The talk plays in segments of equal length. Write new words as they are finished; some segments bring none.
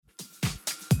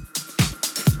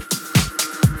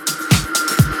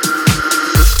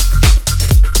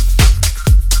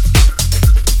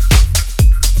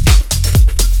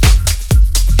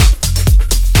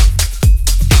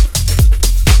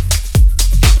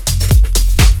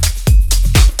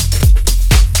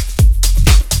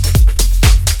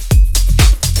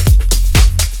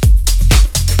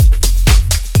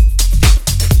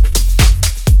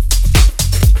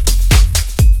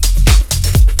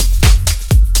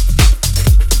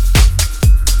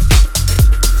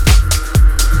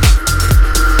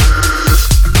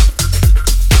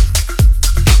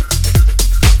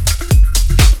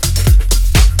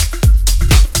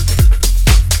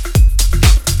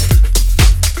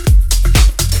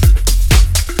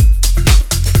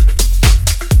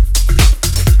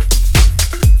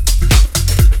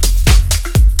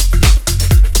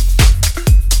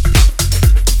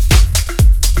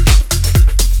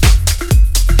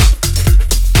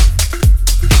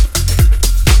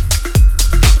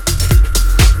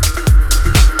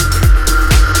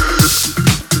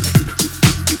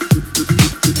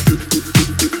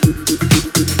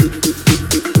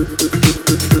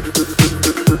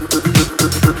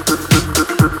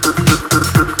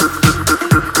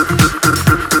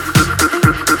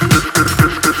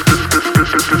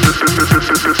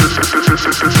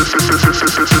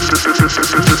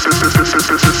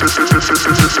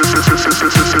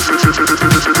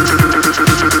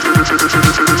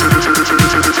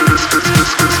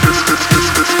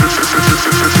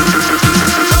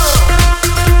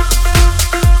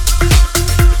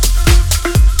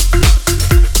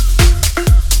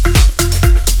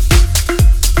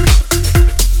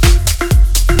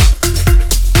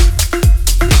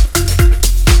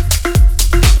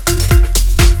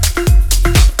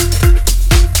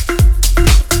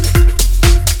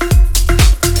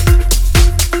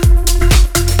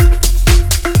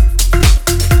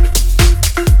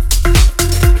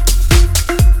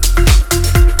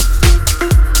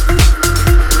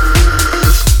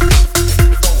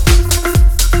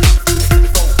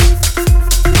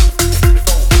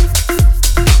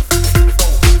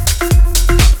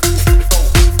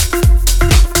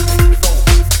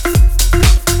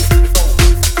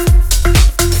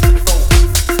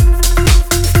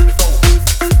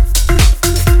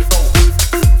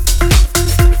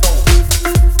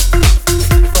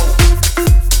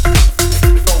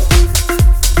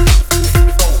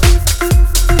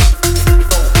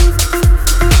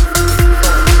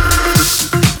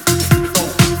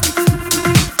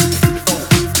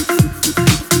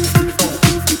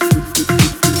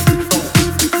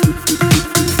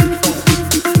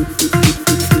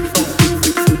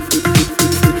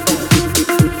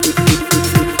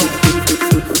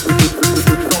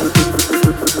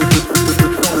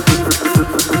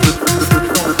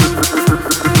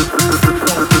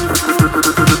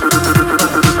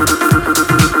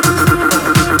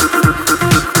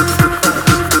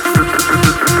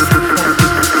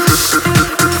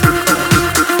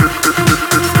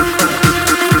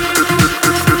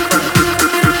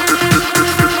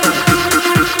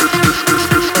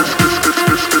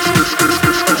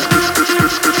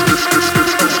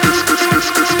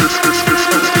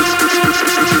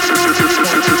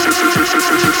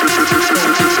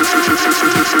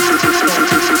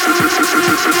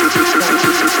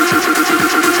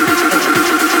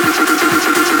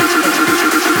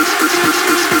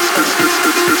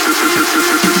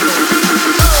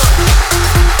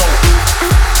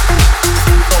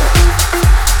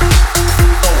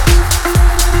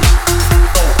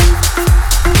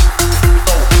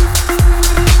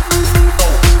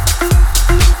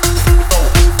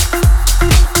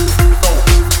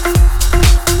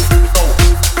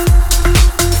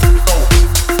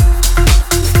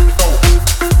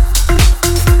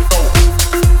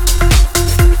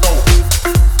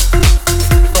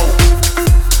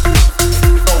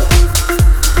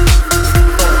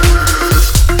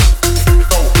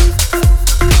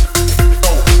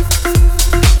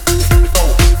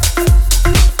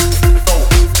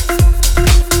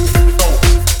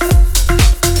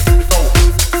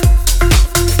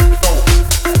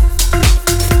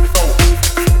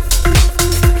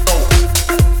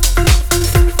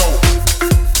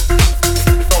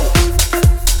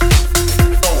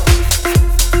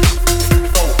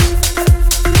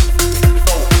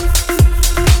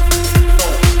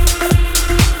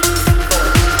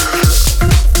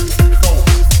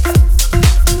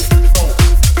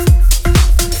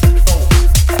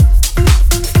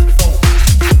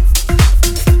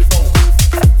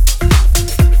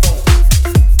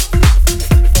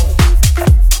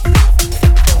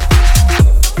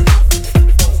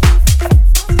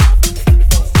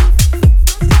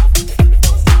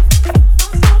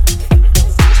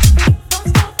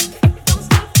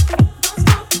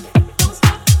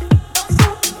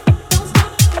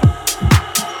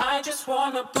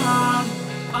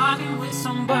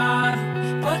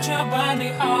Put your body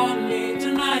on me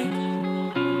tonight.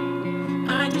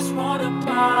 I just wanna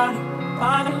party,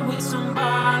 party with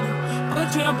somebody.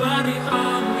 Put your body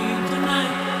on me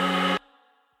tonight.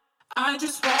 I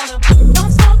just wanna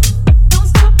don't stop, don't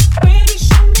stop, baby,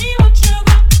 show me what you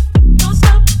got. Don't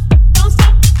stop, don't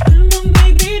stop, come on,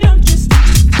 baby, don't just stop.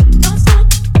 Don't stop,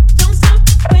 don't stop,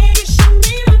 baby, show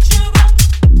me what you got.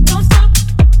 Don't stop,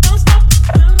 don't stop,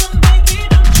 come on, baby,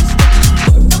 don't just stop.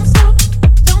 Don't stop,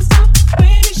 don't stop,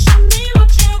 baby, show me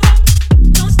what you got.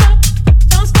 Don't stop,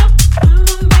 don't stop, come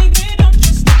on, baby, don't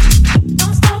just stop.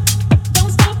 Don't stop,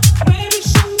 don't stop, baby,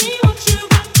 show me what you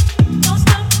got. Don't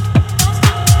stop, don't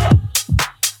stop.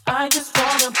 I just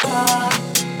wanna party,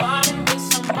 party with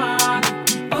somebody.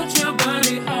 Put your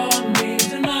body on me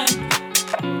tonight.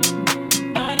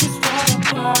 I just wanna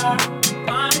party,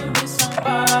 party with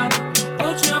somebody.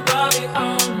 Put your body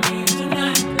on me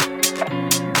tonight.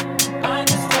 I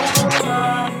just wanna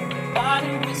party,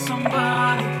 party with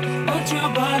somebody. Put your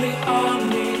body on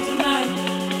me tonight.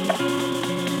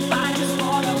 I just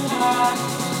wanna party,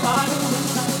 party with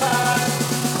somebody.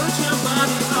 Put your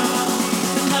body on me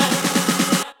tonight.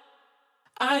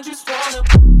 I just wanna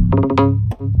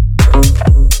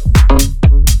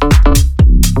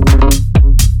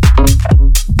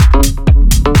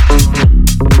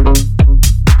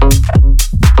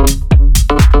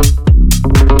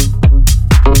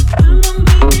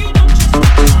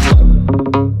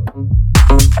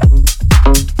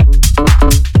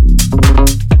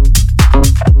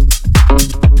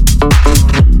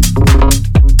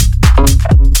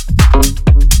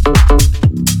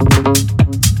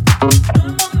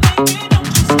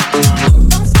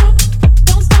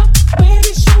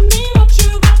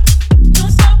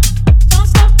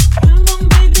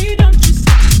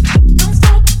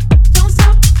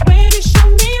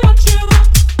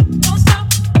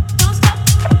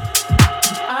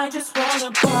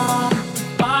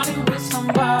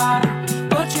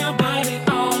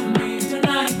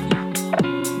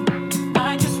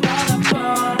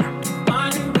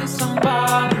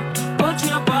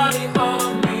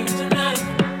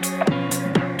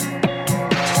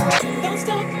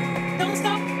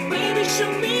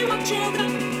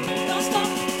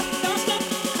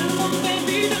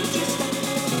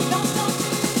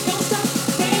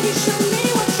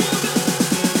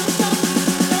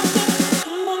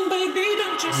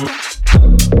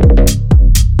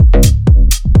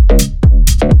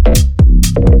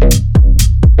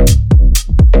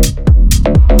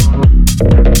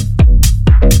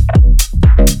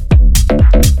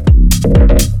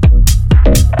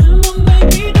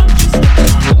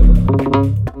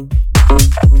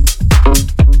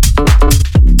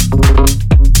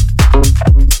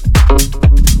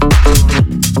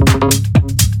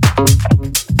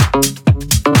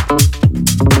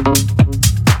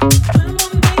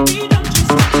baby,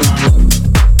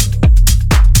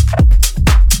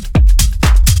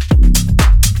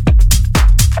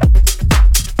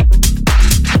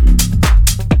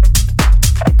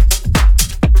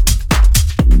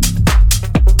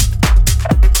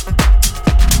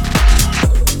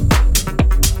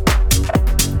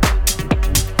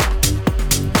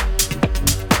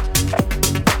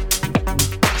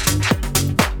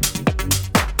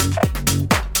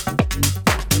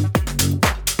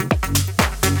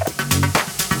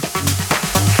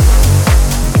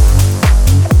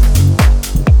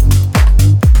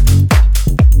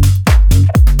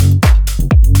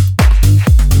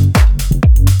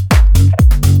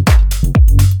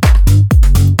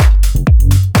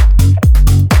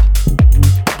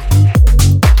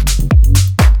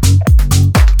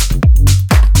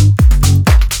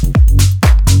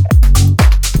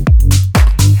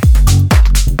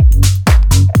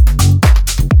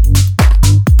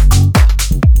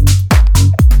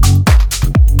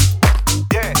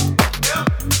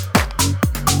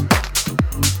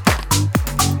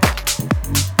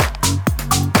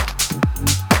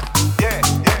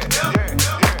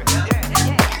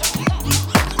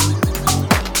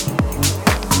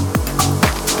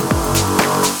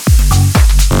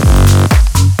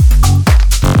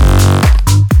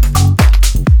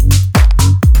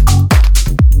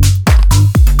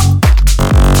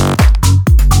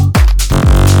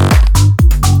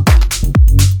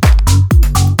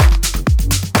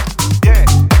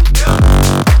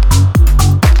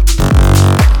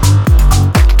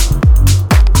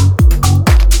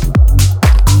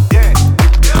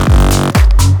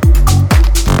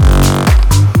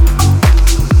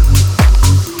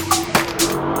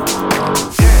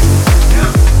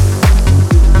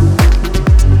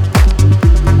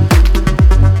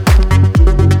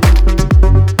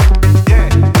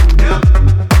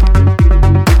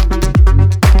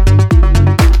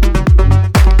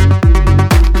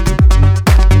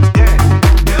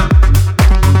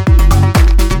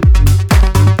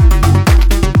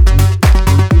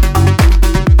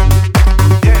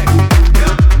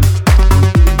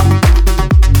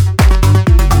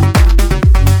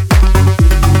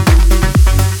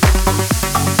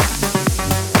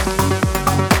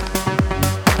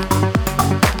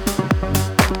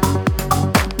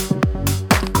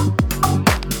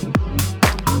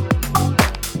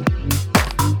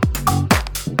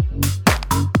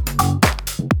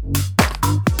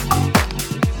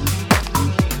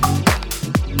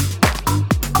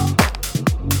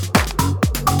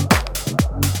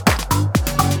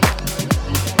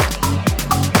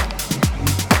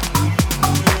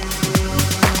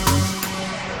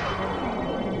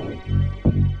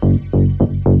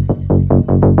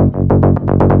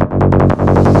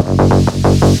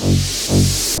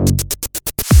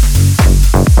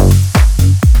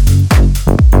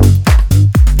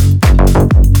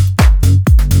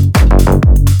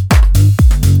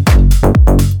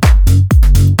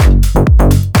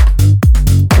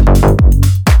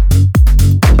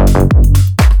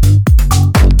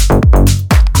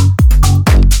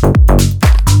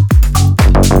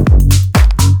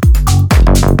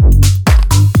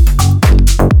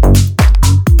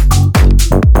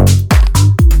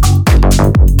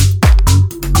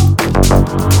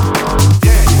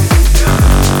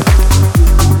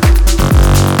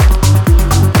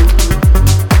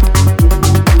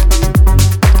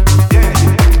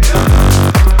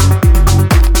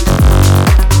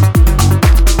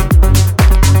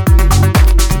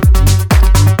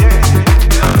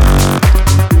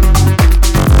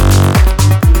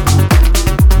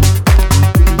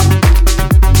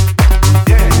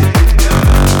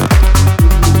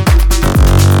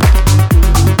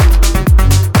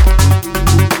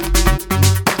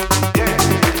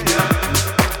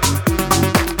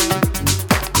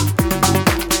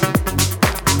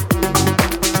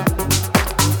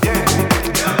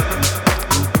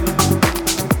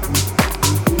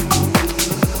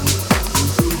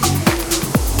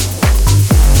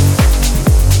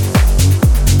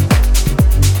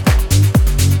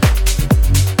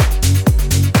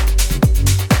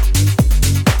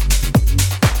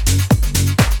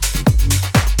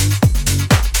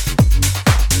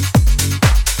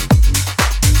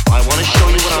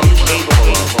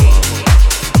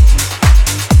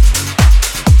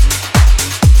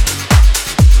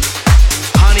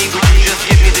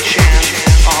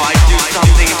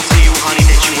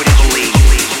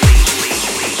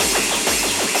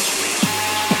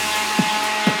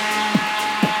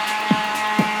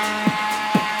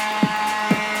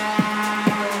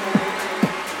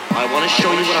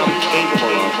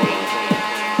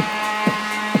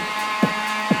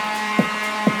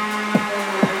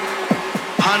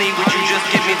 Honey, would you just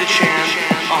give me the chance?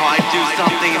 Oh, I'd do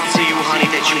something to you, honey,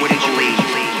 that you wouldn't believe.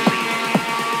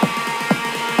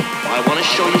 I wanna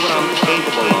show you what I'm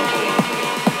capable of.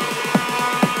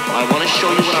 I wanna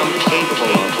show you what I'm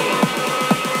capable of.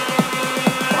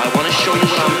 I wanna show you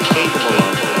what I'm capable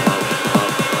of.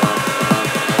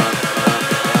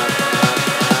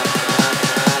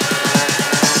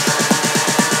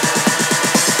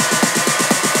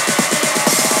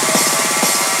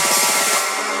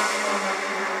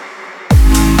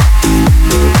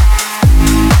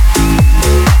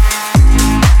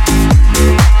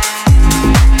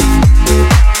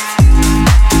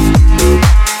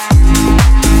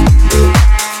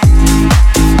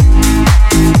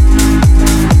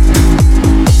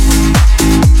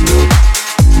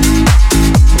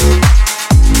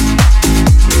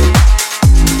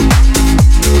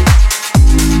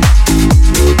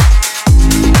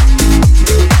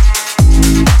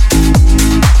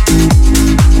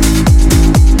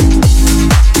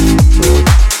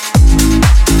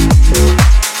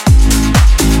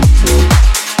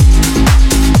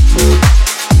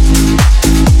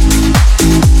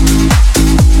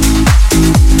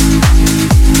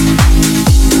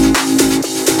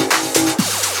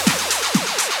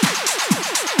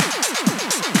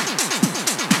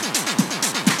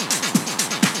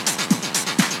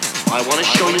 I want to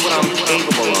show you what I'm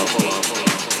capable of.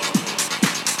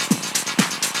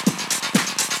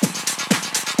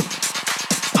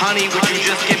 Honey, would you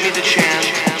just give me the chance?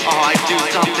 Oh, I'd do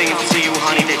something to you,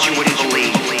 honey, that you wouldn't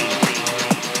believe.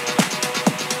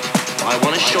 I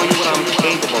want to show you what I'm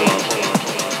capable of.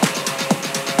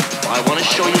 I want to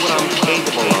show you what I'm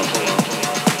capable of.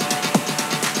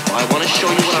 I want to show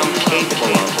you what I'm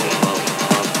capable of.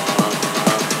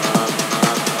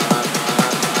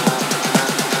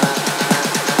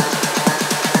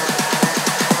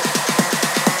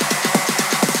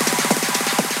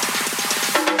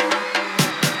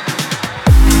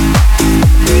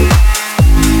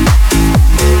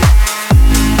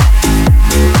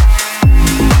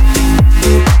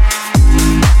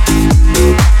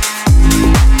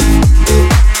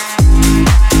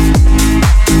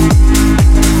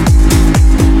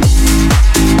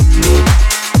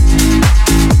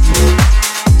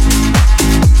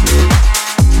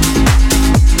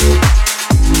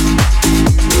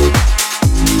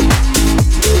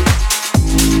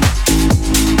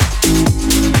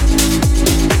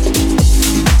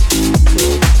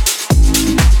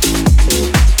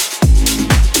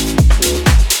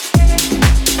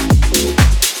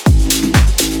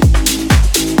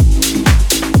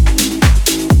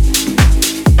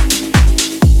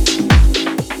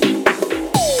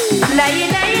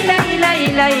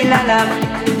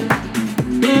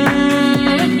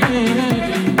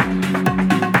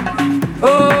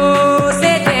 Oh,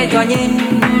 c'était joigné,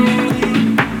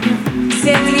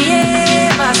 c'est crié,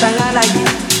 ma sangala.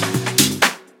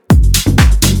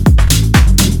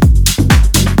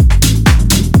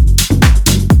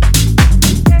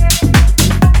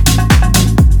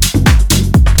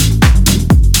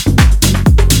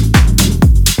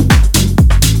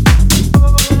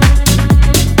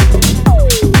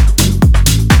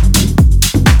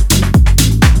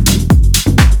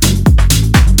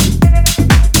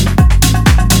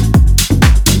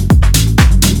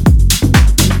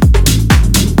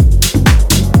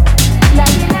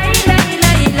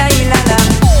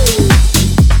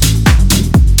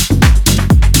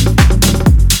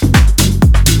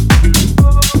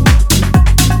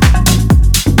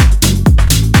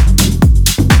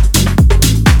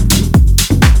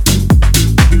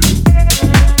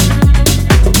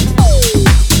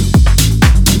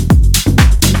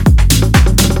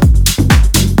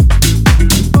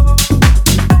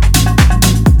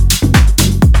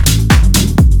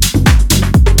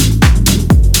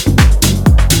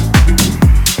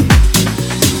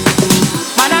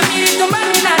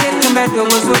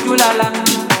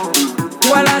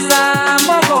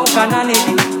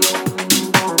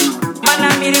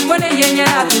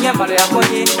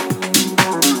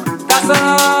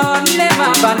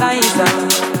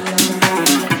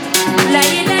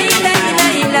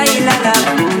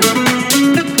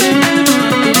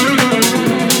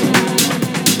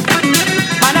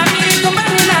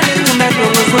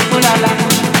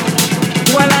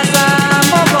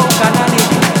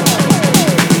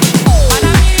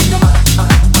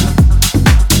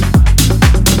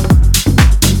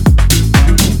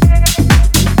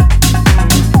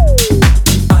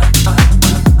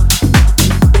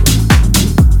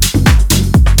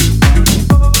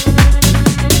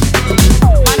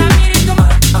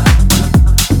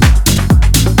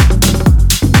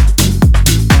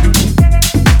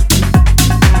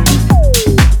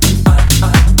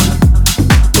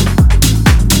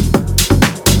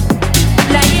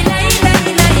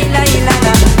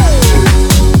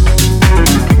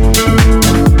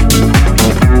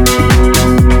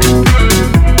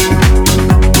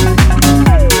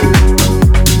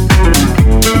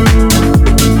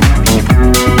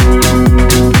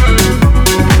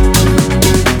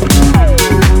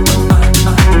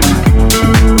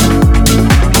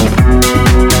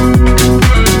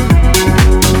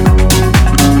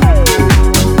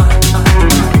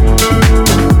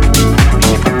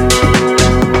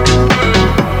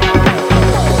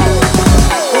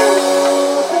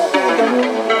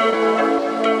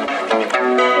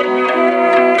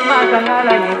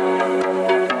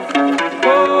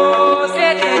 Oh,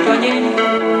 c'est Johnny.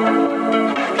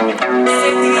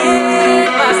 C'est crié,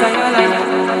 passe à la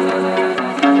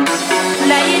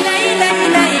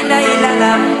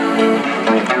la.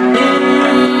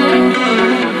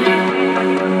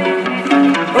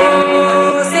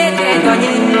 Oh, c'est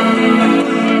Johnny.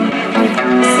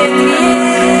 C'est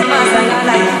crié, passe à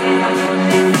la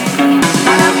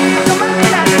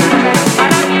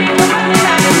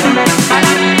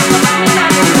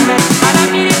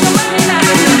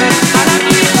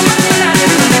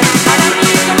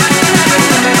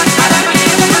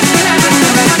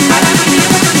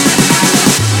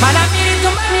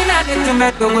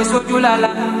Como soy Yulala,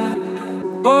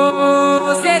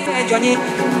 oh, c'est Johnny.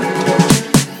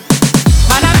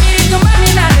 Manamiri to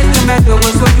Manina, to me, como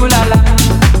soy Yulala.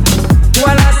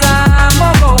 Walasa,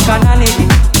 Mogo, Kanani.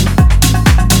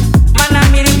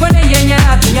 Manamiri, when a yenya,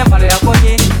 to Yamaria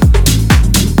Pony.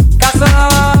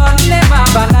 Cason, Lema,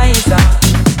 Banaisa.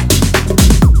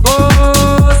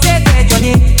 Oh, c'est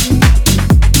Johnny.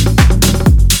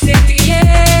 C'est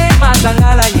Pierre,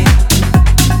 Masangala.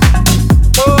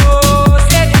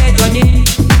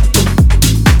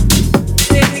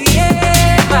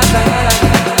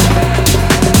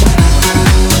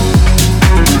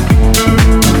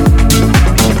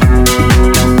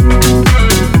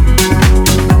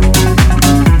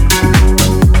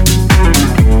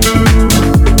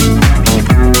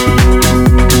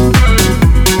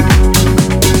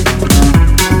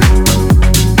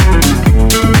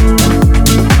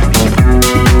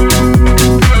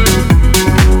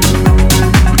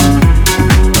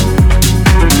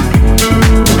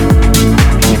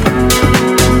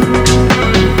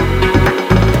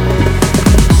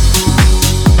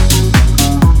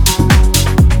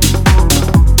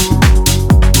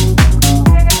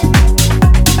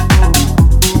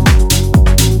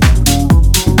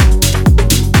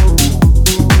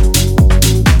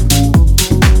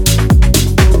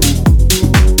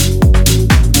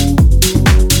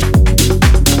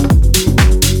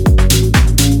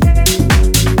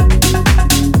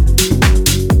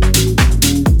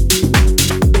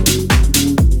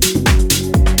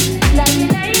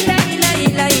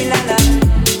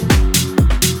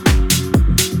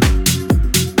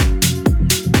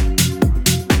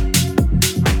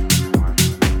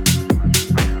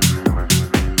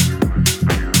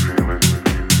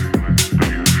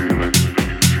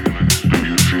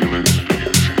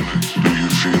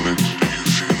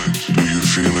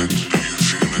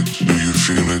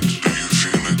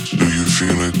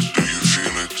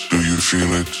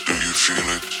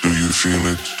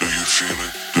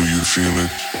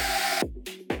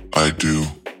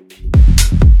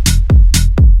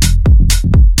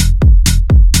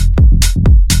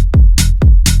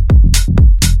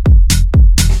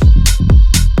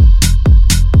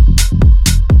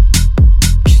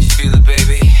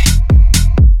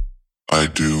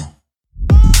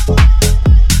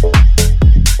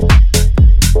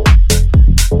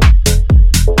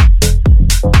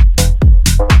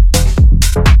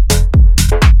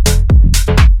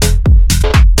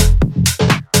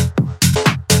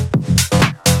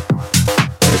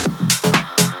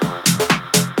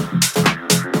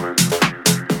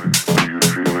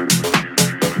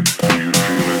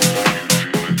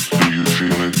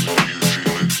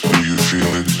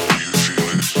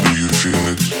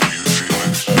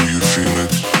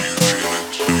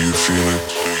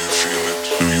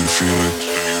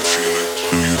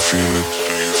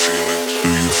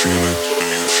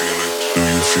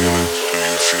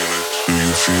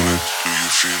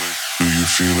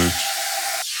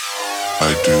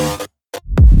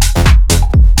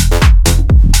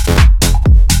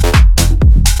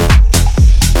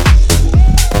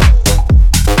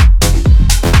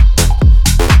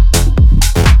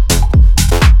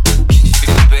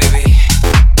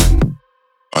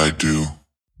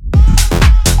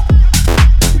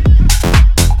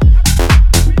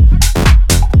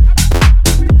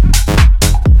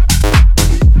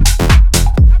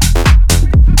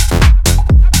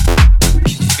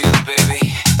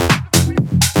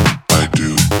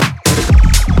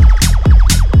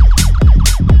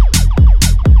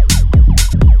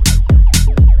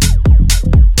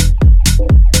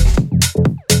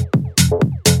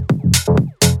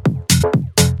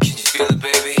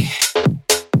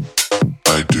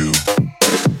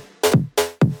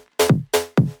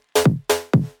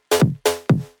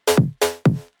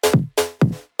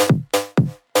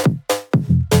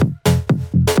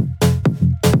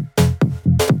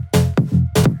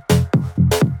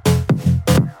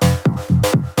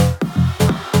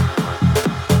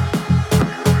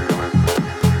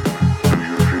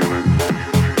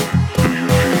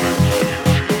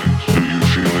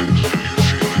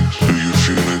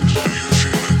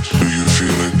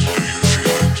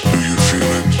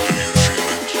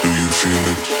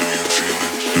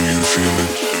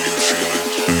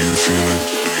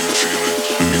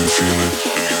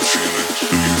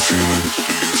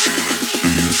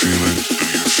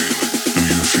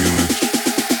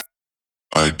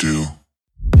 I do.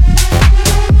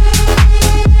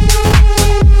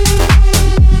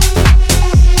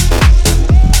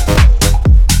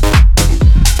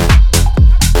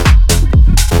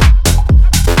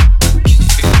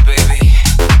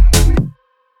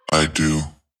 I do.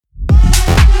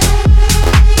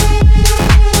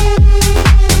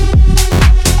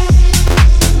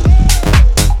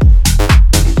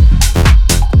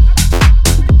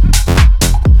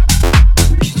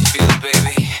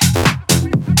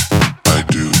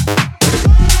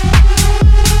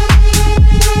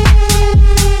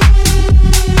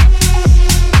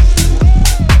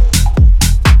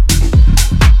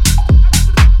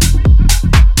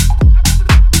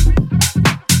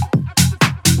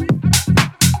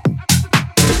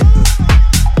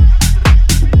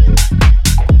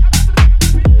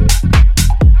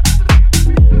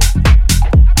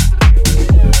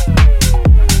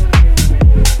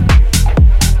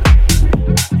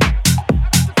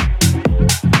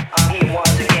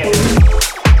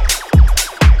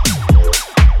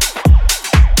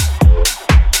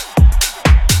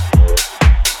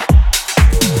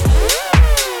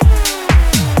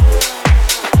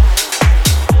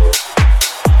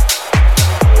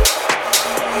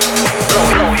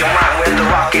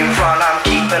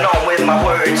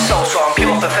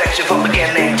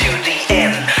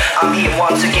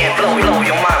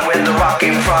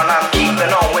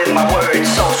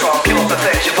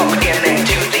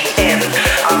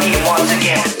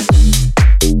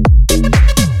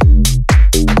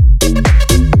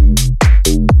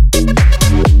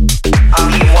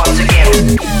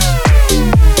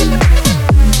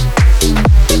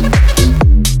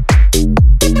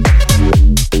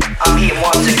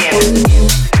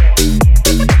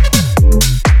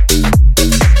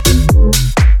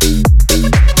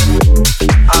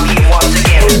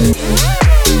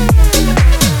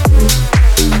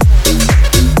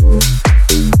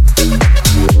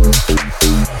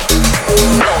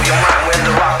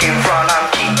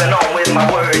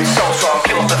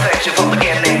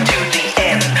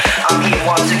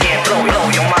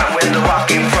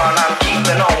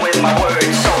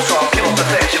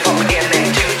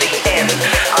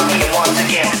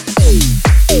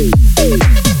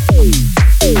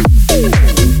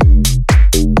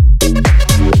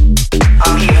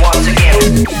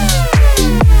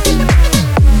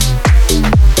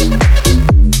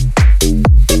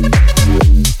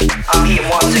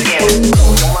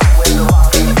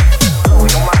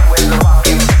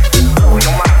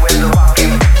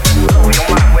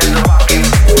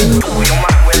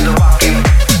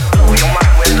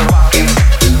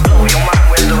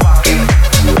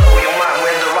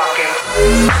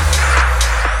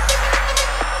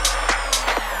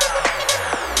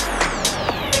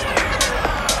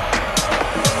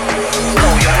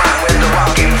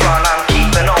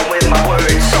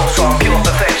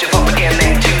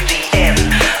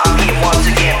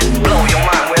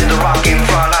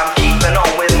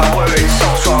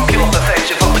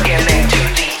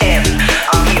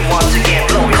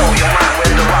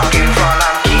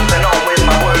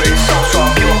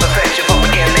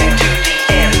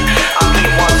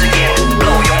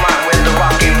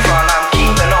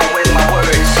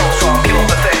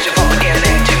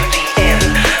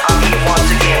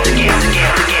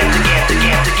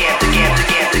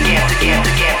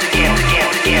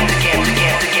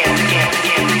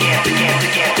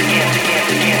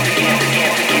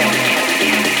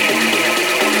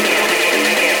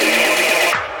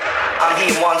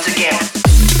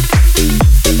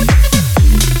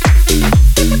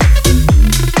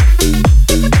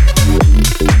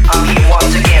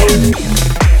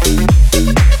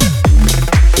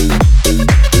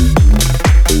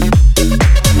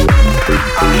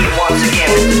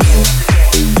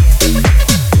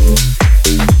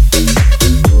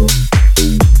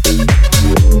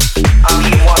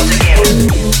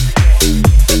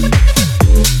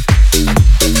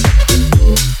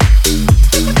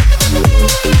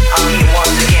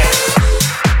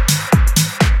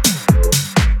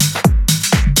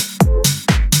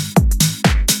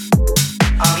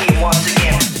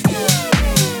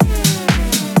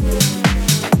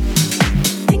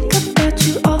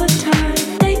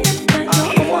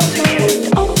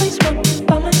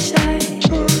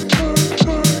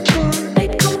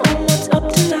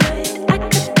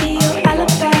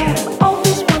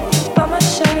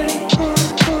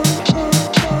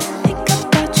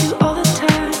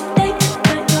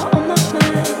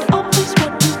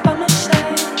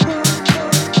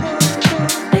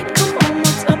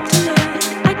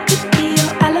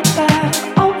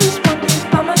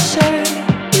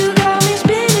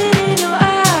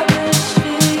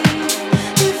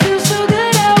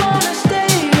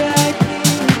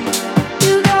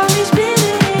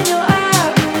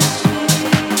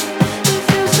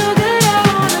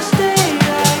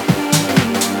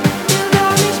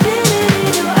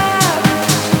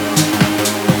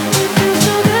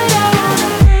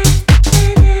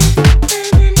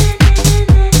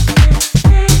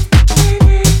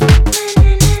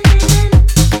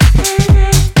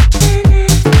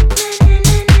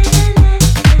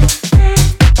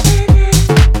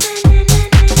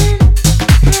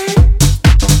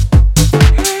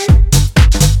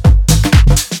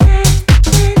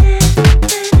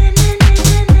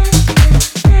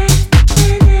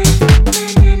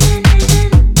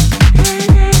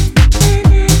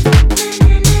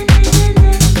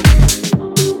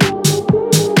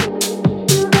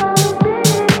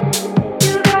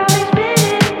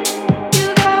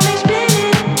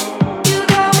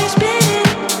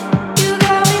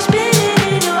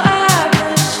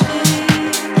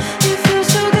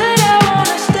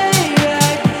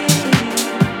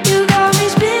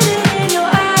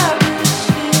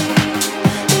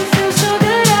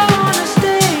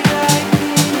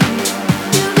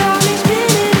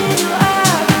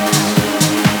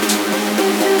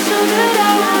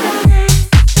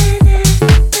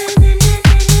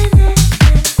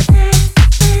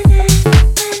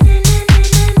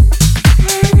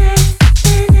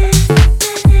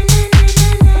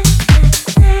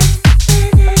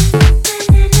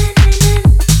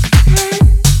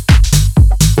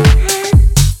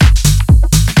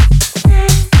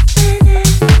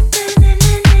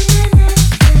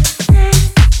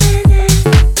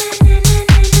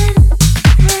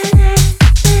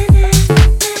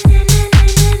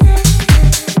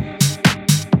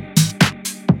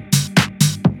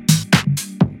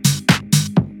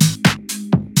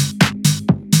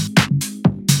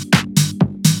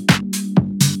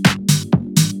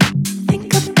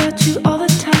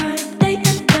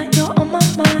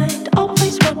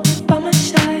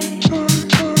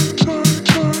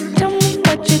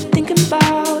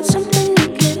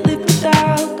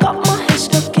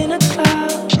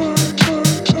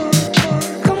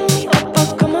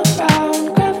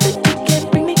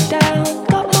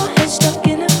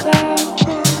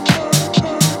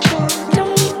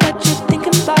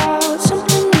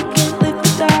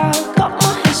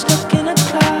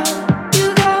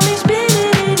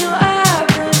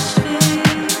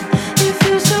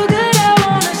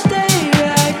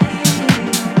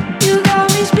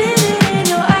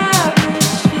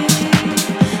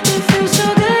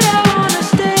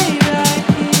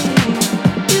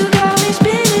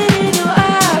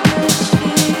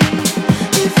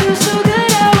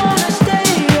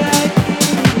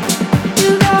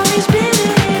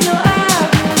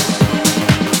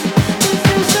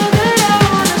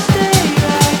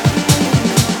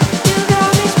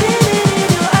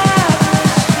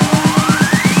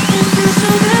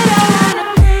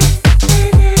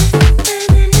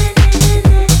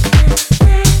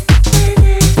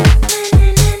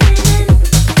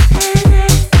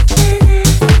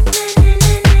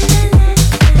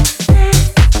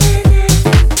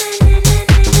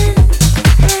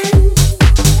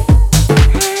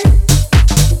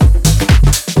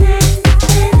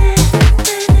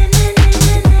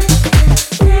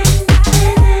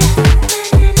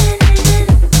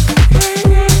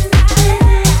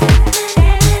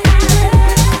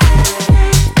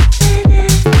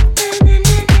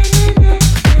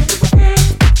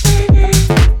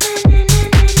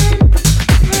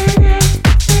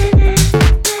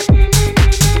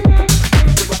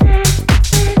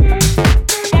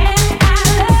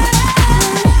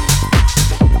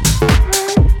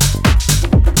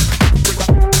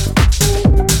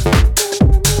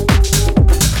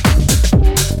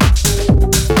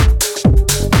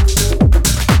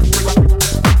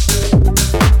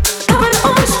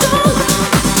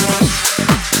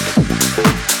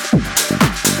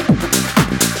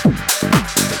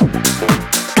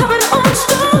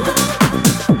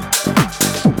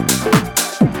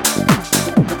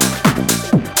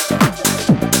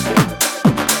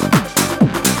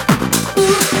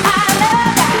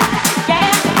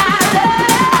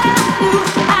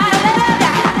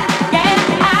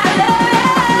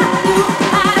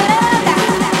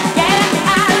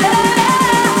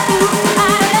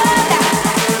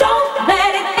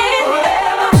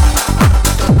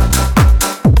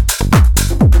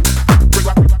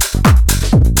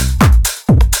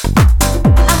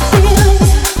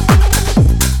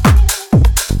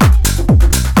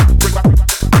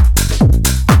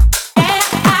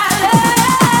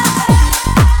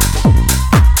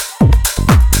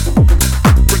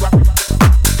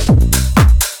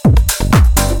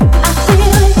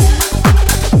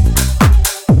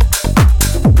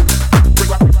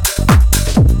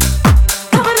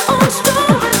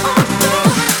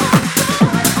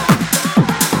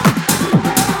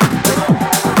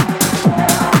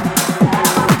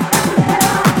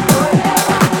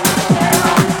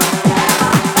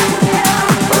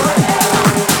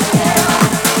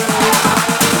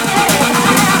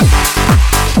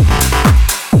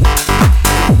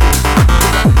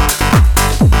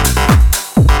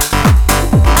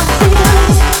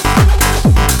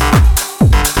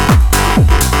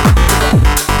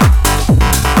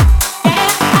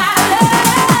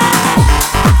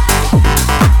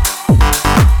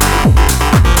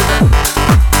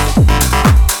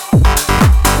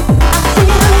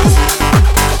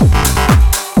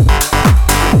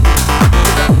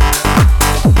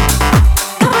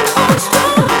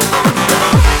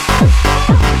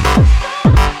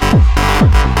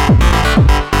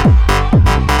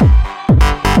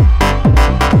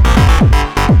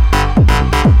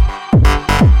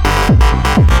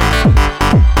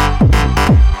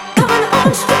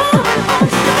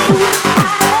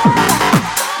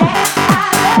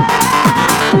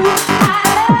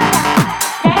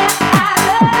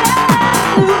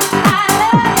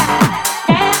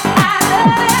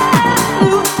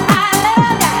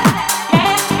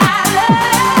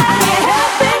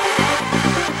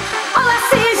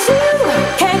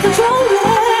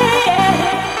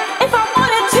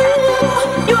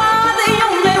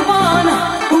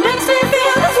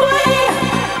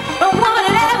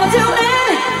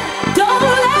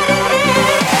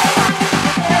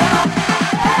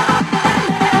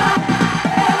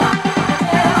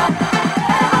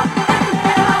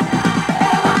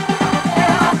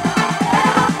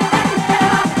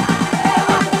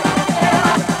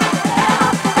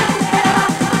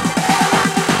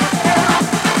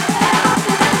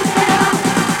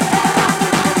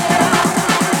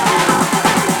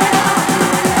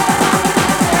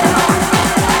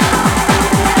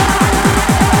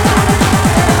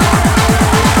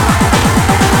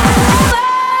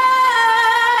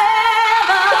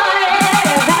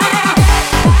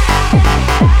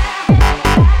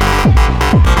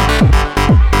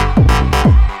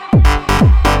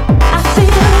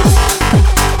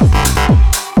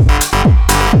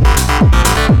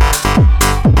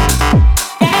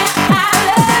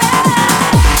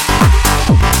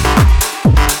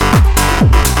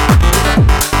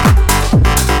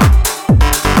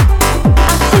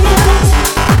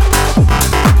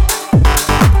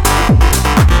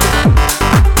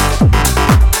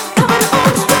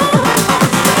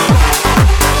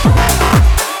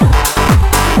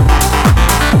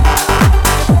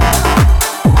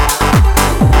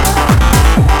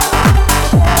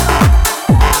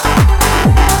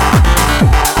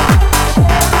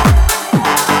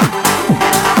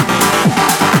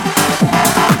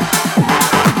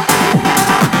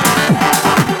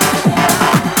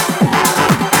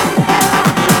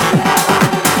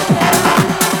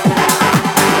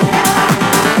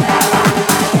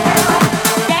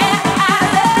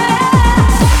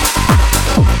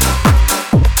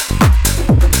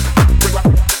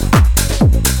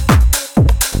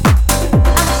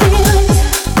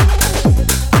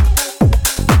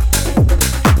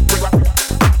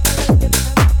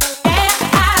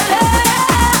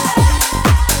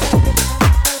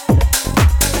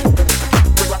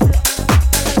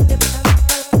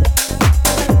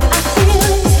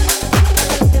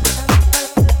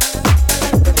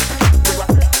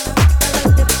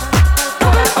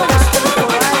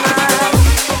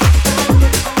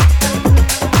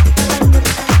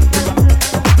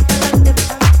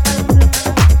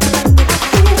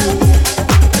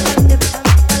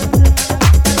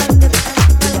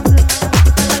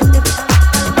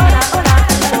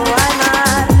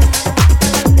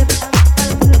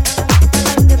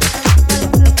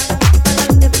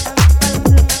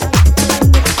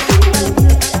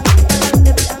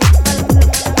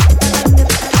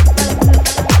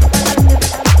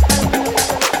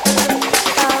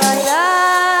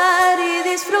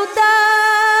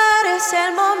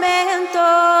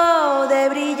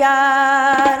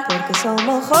 fallar. Porque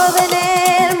somos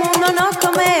jóvenes, el mundo nos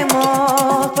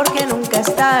comemos. Porque nunca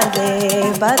es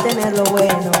tarde para tener lo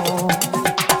bueno.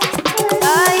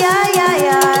 Ay, ay, ay,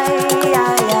 ay, ay,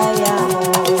 ay,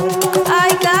 amor.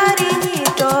 Ay,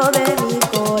 cariñito de mi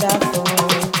corazón.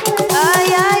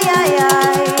 Ay, ay, ay,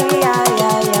 ay, ay,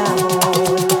 ay,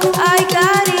 amor. Ay,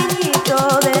 cariñito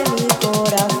de mi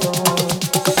corazón.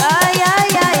 Ay,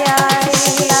 ay, ay, ay, ay, ay,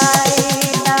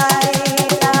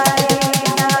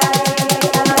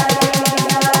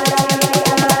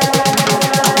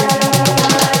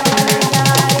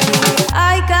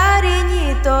 ay,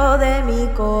 cariñito de mi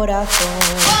corazón.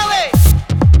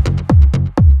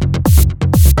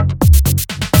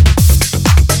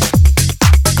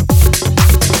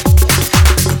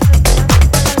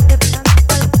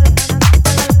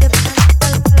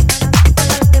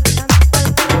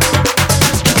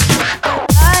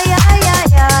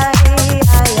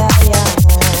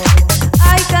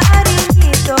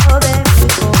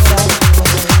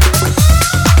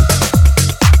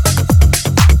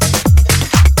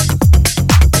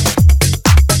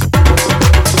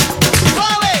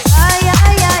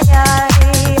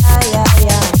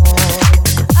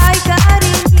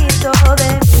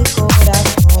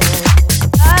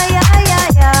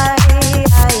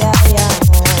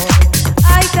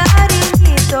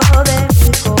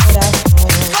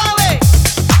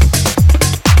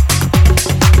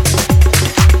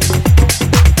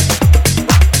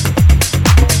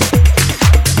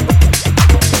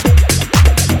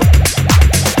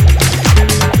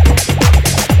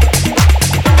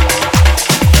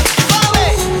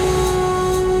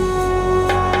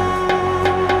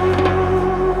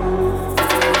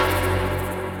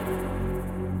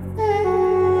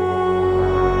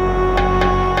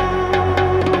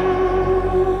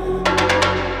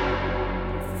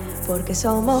 Porque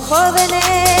somos jóvenes,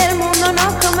 el mundo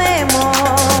nos comemos.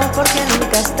 Porque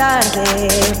nunca es tarde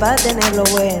para tener lo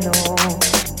bueno.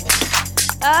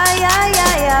 Ay, ay,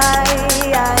 ay, ay,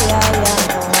 ay, ay,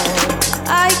 amor.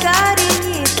 Ay,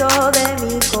 cariñito de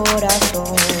mi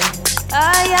corazón.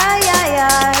 Ay, ay, ay,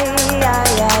 ay, ay,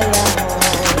 ay, amor.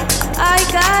 Ay,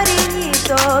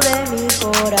 cariñito de mi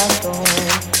corazón.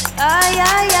 Ay,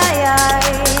 ay, ay,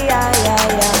 ay, ay,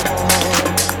 ay, amor.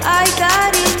 Ay,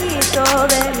 cariñito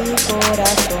de mi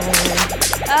corazón.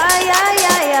 Ay, ay,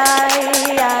 ay,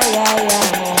 ay, ay, ay,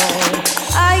 amor.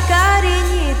 Ay,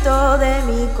 cariñito de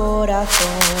mi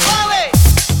corazón.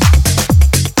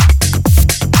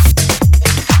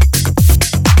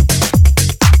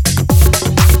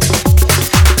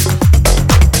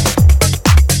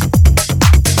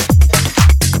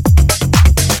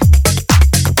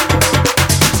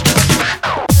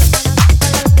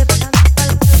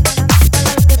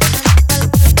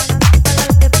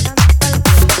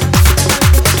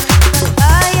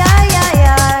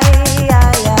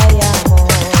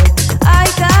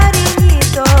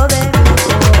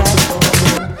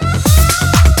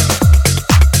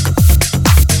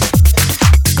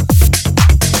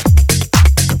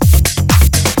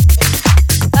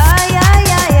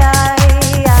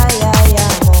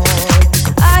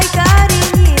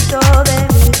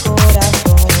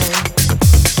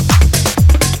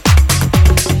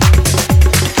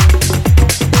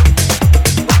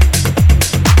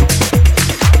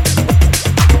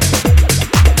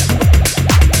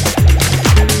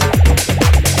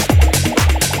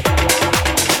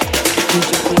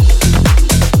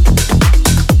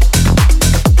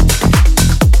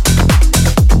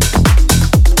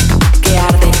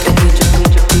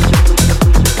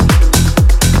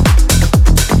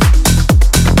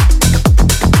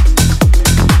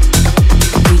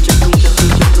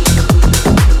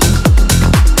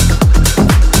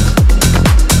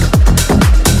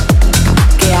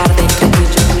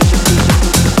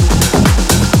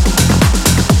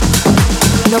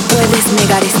 No puedes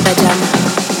negar esta llama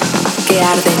que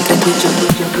arde entre tú y yo.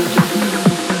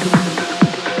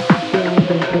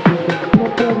 No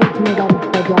puedes negar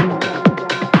esta llama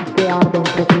que arde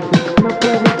entre tú y yo. No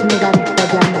puedes negar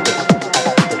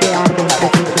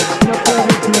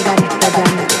esta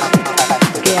llama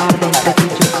que arde entre tú y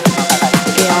yo.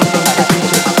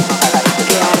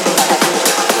 No puedes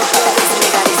negar esta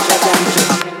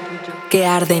llama que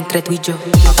arde entre tú y yo. Que arde entre tú y yo.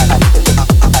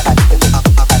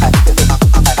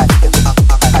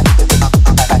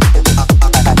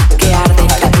 Que arde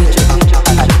entre tú y yo. No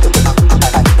puedes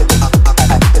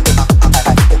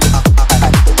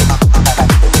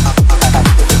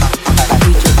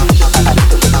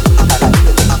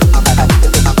negar esta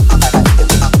llama que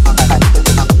arde entre tú y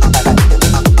yo.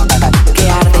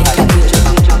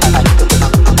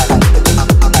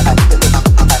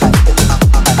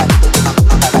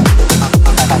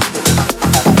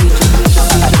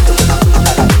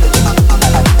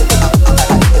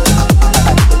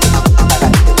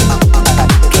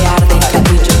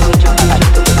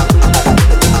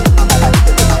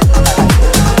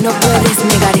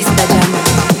 esta llama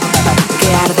que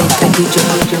arde entre tú y yo.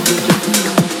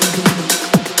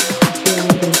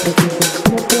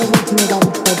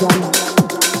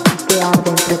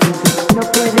 No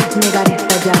puedes negar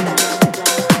esta llama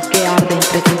que arde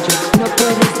entre tú y yo. No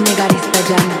puedes negar esta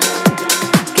llama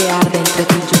que arde entre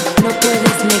tú y yo. No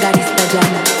puedes negar esta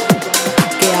llama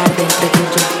que arde entre tú y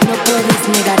yo. No puedes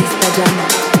negar esta llama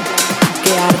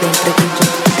que arde entre tú y yo.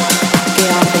 Que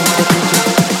arde entre tú y yo.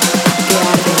 Que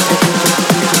arde entre tú y yo.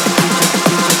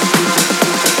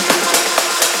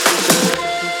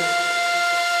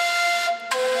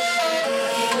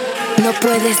 No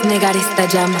puedes negar esta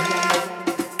llama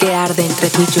que arde entre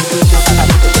tú y yo.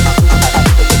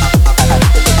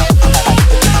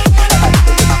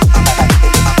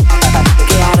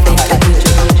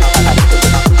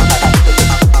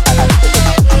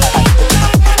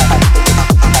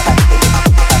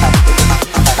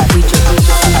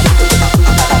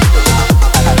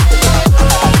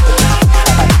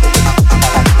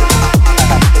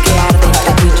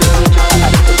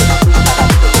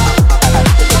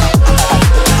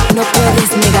 No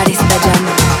puedes negar esta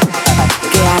llama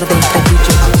que arde entre tú y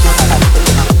yo.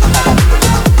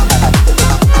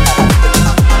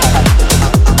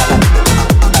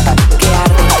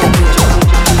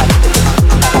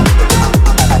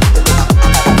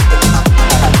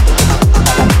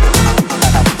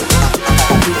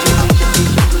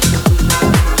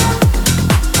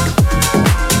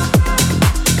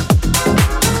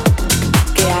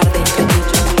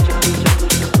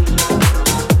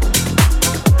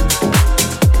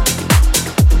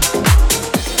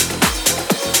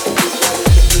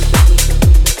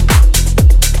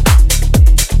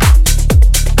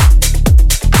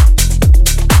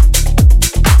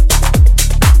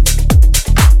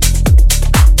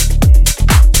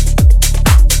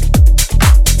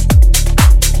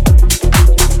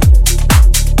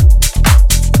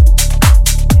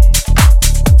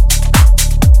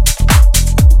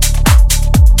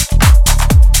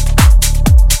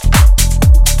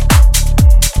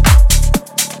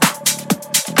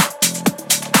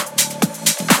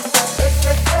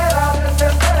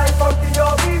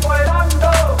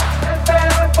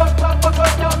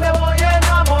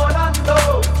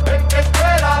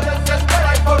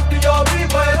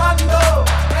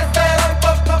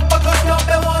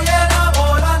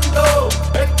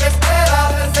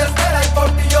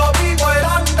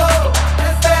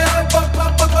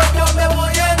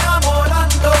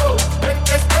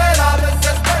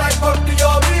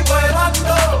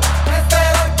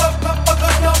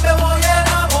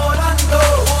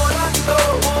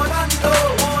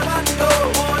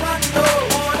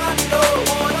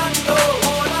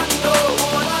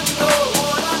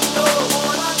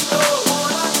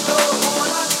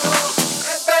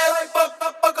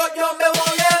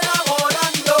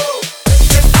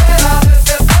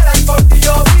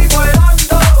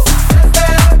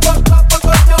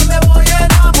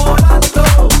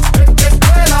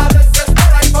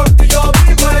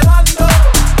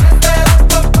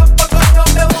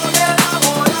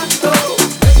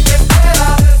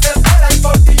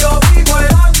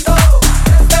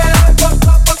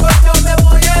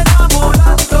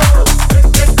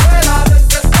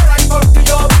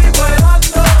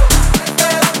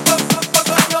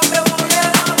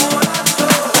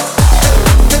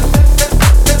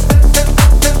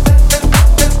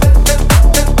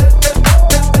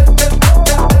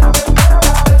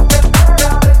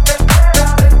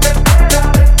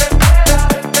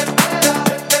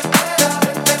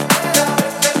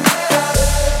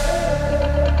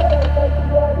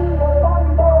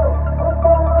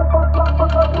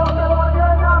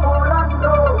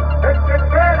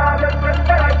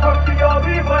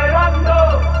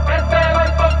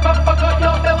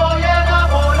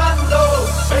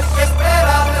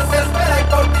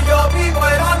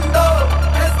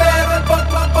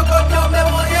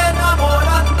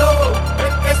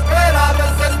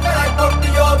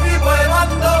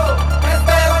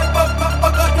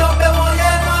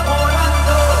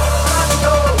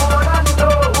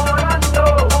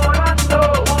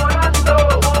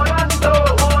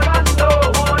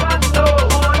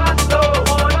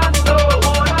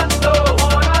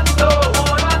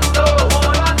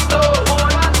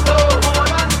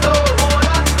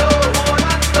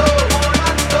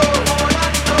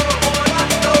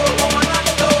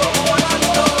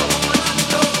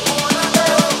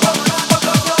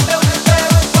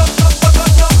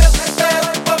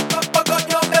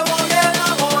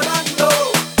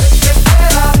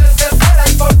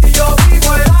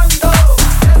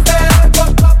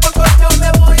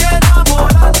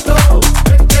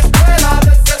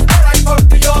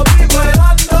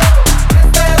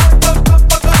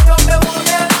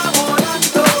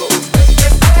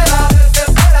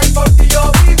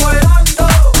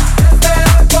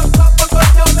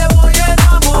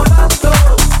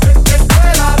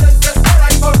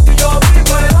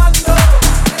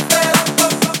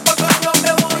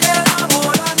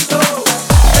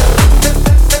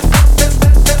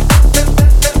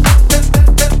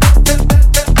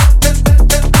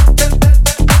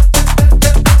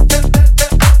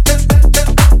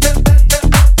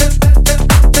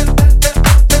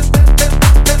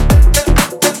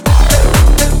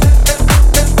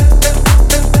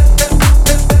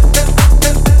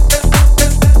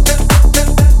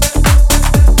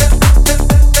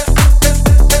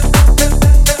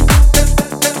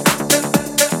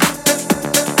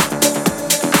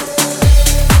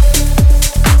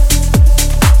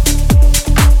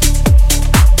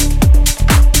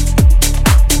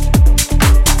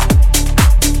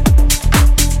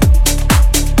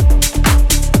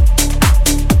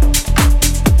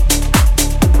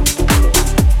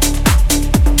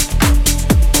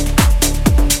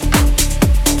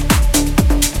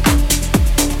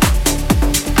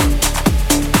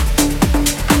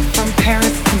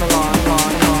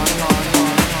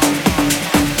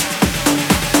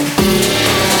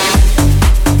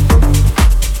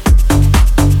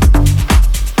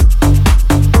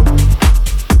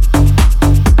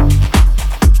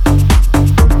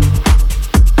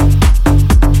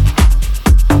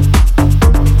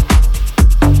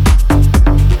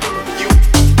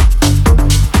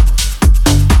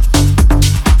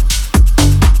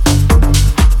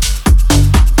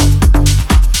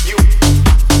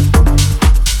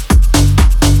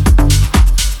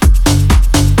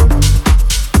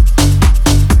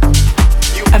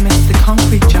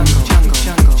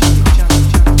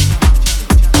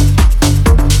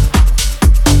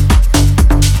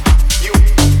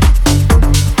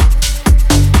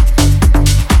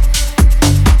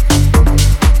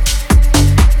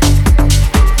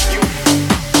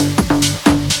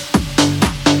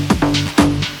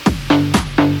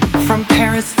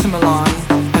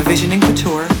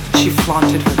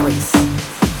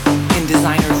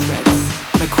 designer threads,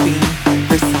 McQueen,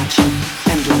 Versace,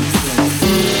 and lace.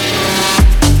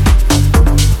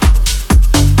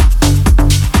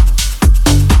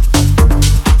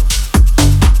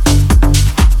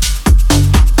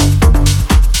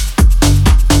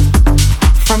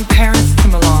 From Paris to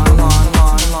Milan,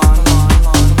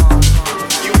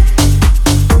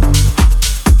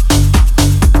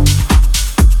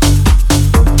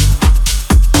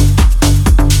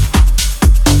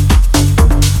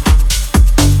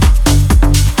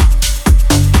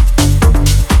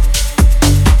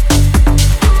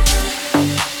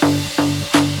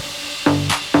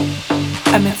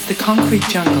 amidst the concrete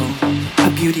jungle, a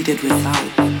beauty did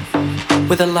reside.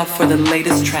 With a love for the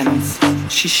latest trends,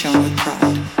 she shone with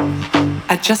pride.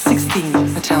 At just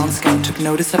 16, a town scout took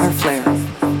notice of her flair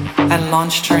and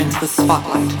launched her into the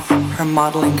spotlight, her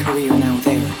modeling career now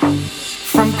there.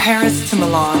 From Paris to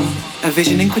Milan, a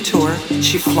vision in couture,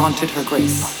 she flaunted her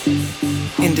grace.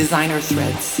 In designer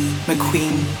threads,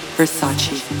 McQueen,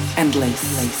 Versace, and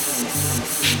lace. Lace,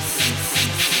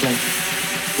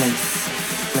 lace,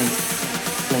 lace, lace.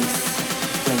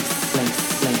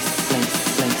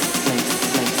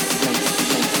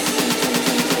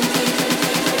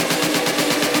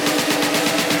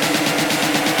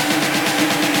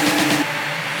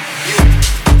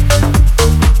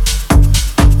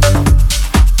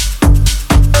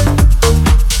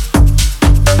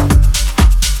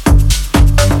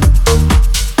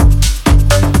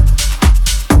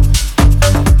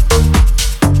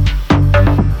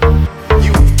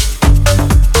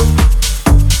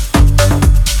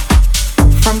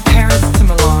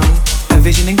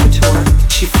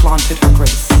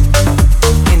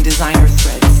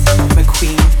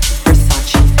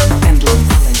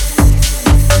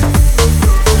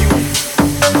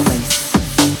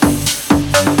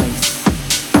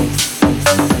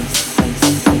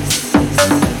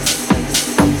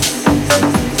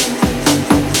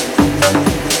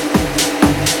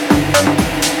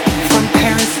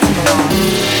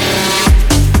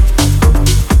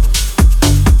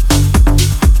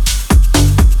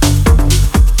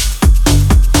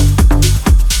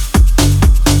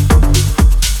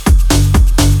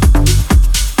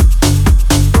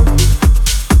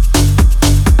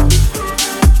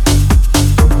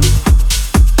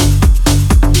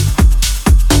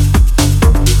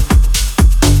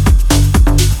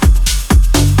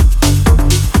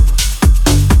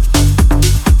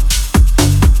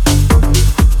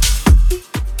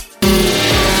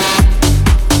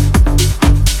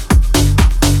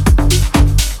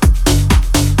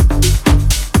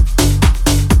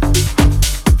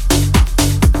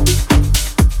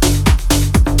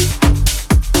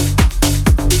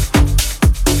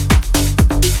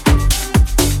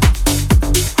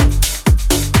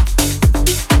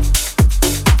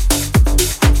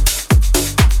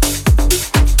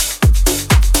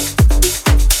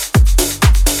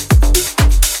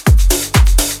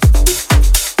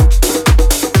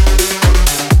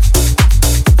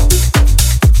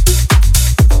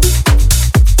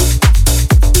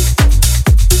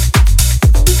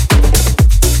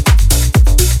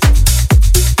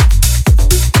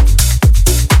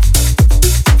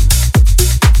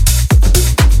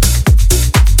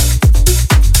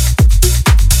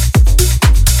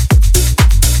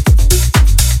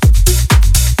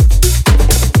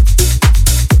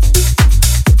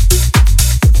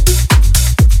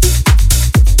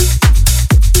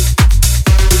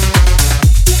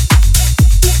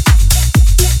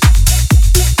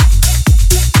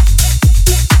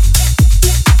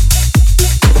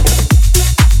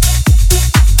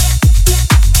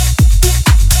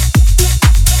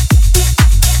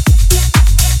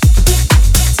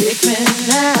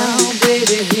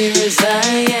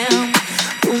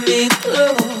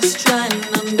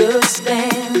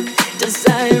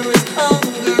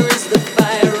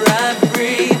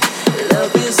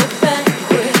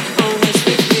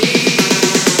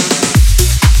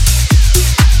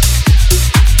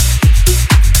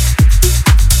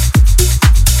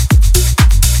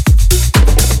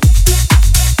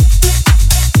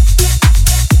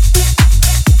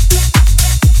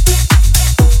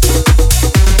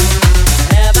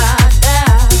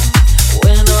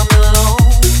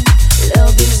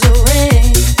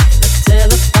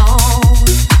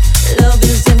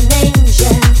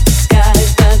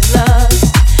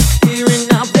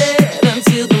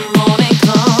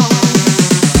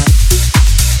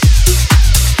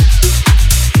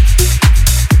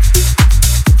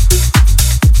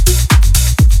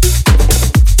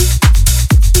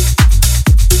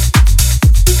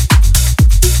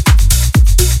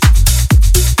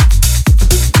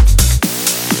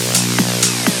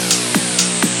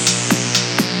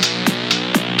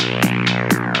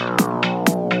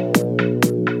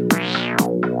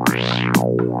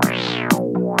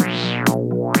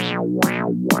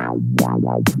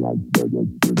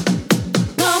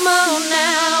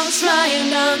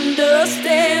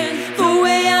 understand the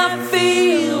way I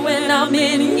feel when I'm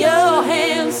in your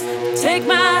hands. Take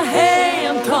my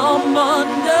hand, come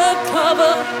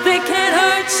undercover. They can't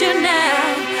hurt you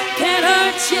now, can't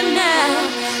hurt you now,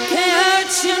 can't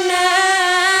hurt you now.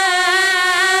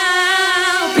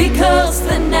 Because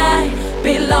the night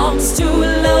belongs to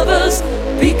lovers.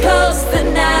 Because the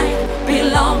night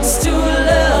belongs to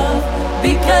love.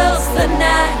 Because the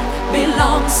night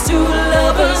belongs to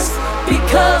lovers.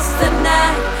 Because the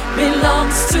night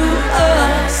belongs to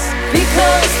us.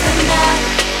 Because the night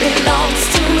belongs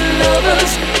to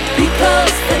lovers.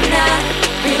 Because the night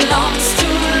belongs to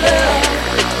love.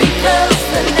 Because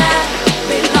the night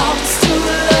belongs to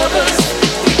lovers.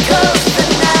 Because the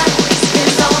night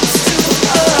belongs to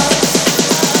us.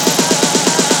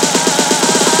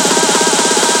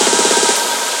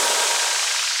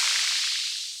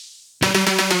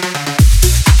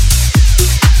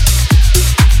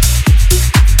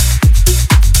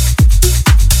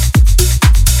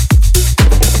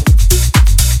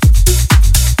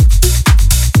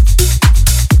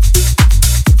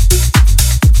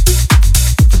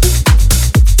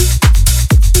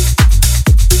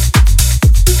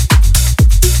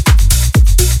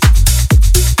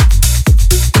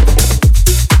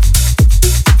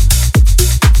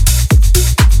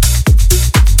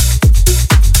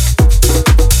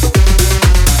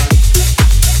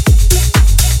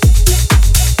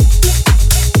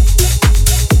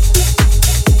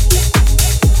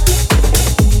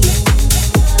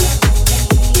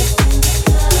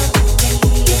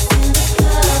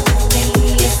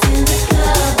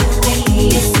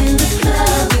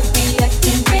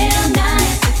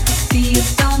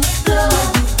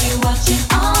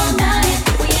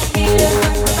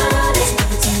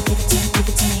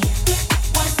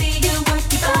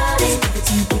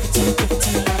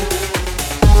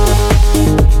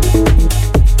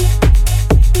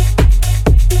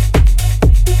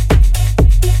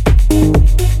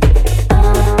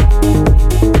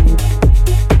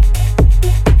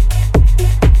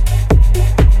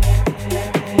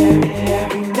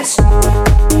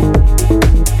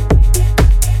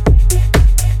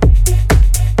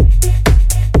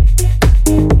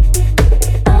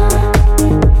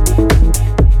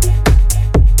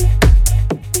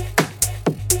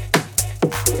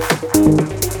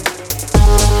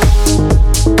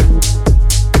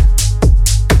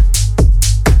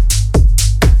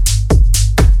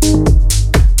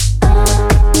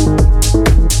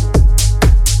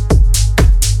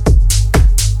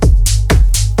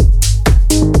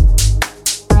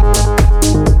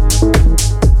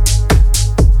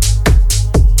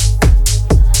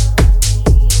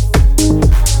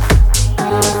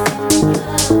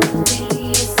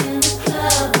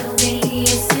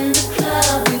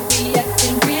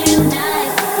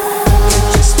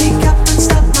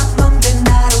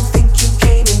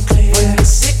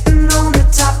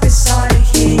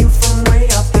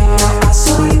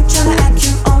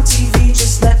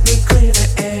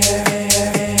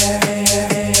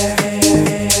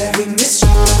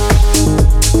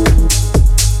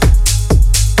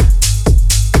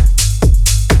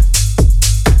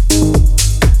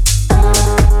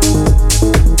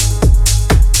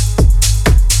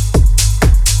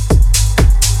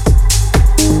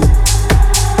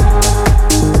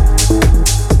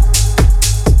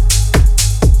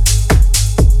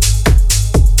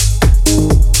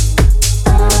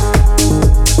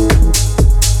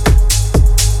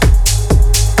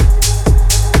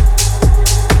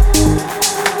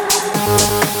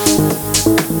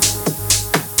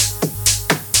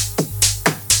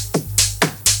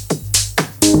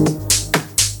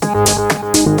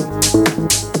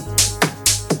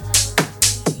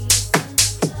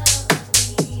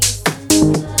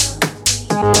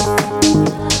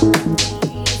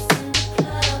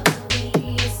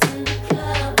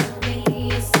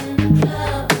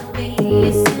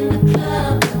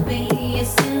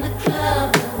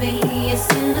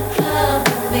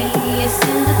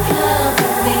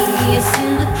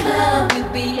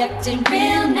 acting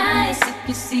real nice. If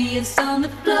you see us on the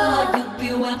floor, you'll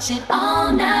be watching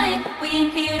all night. We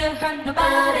ain't here to hurt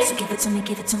nobody. So give it to me,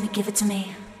 give it to me, give it to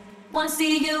me. Wanna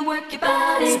see you work your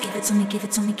body. So give it to me, give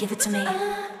it to me, give it to me.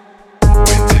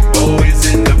 When Timbo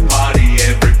is in the party,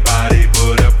 everybody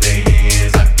put up their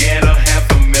hands. I get a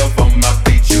half a mil from my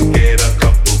beat, you get a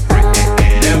couple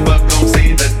grand. Never gon'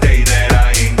 see the day that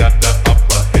I ain't got the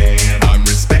upper hand. I'm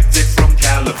respected from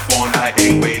California,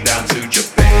 ain't way down to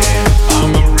Japan.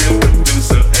 I'm a real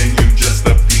producer and you just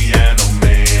a piano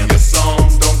man. Your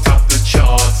songs don't top the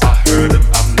charts, I heard them,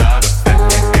 I'm not a fan.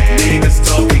 Niggas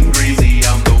talking greasy,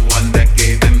 I'm the one that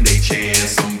gave them they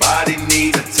chance. Somebody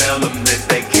needs to tell them that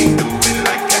they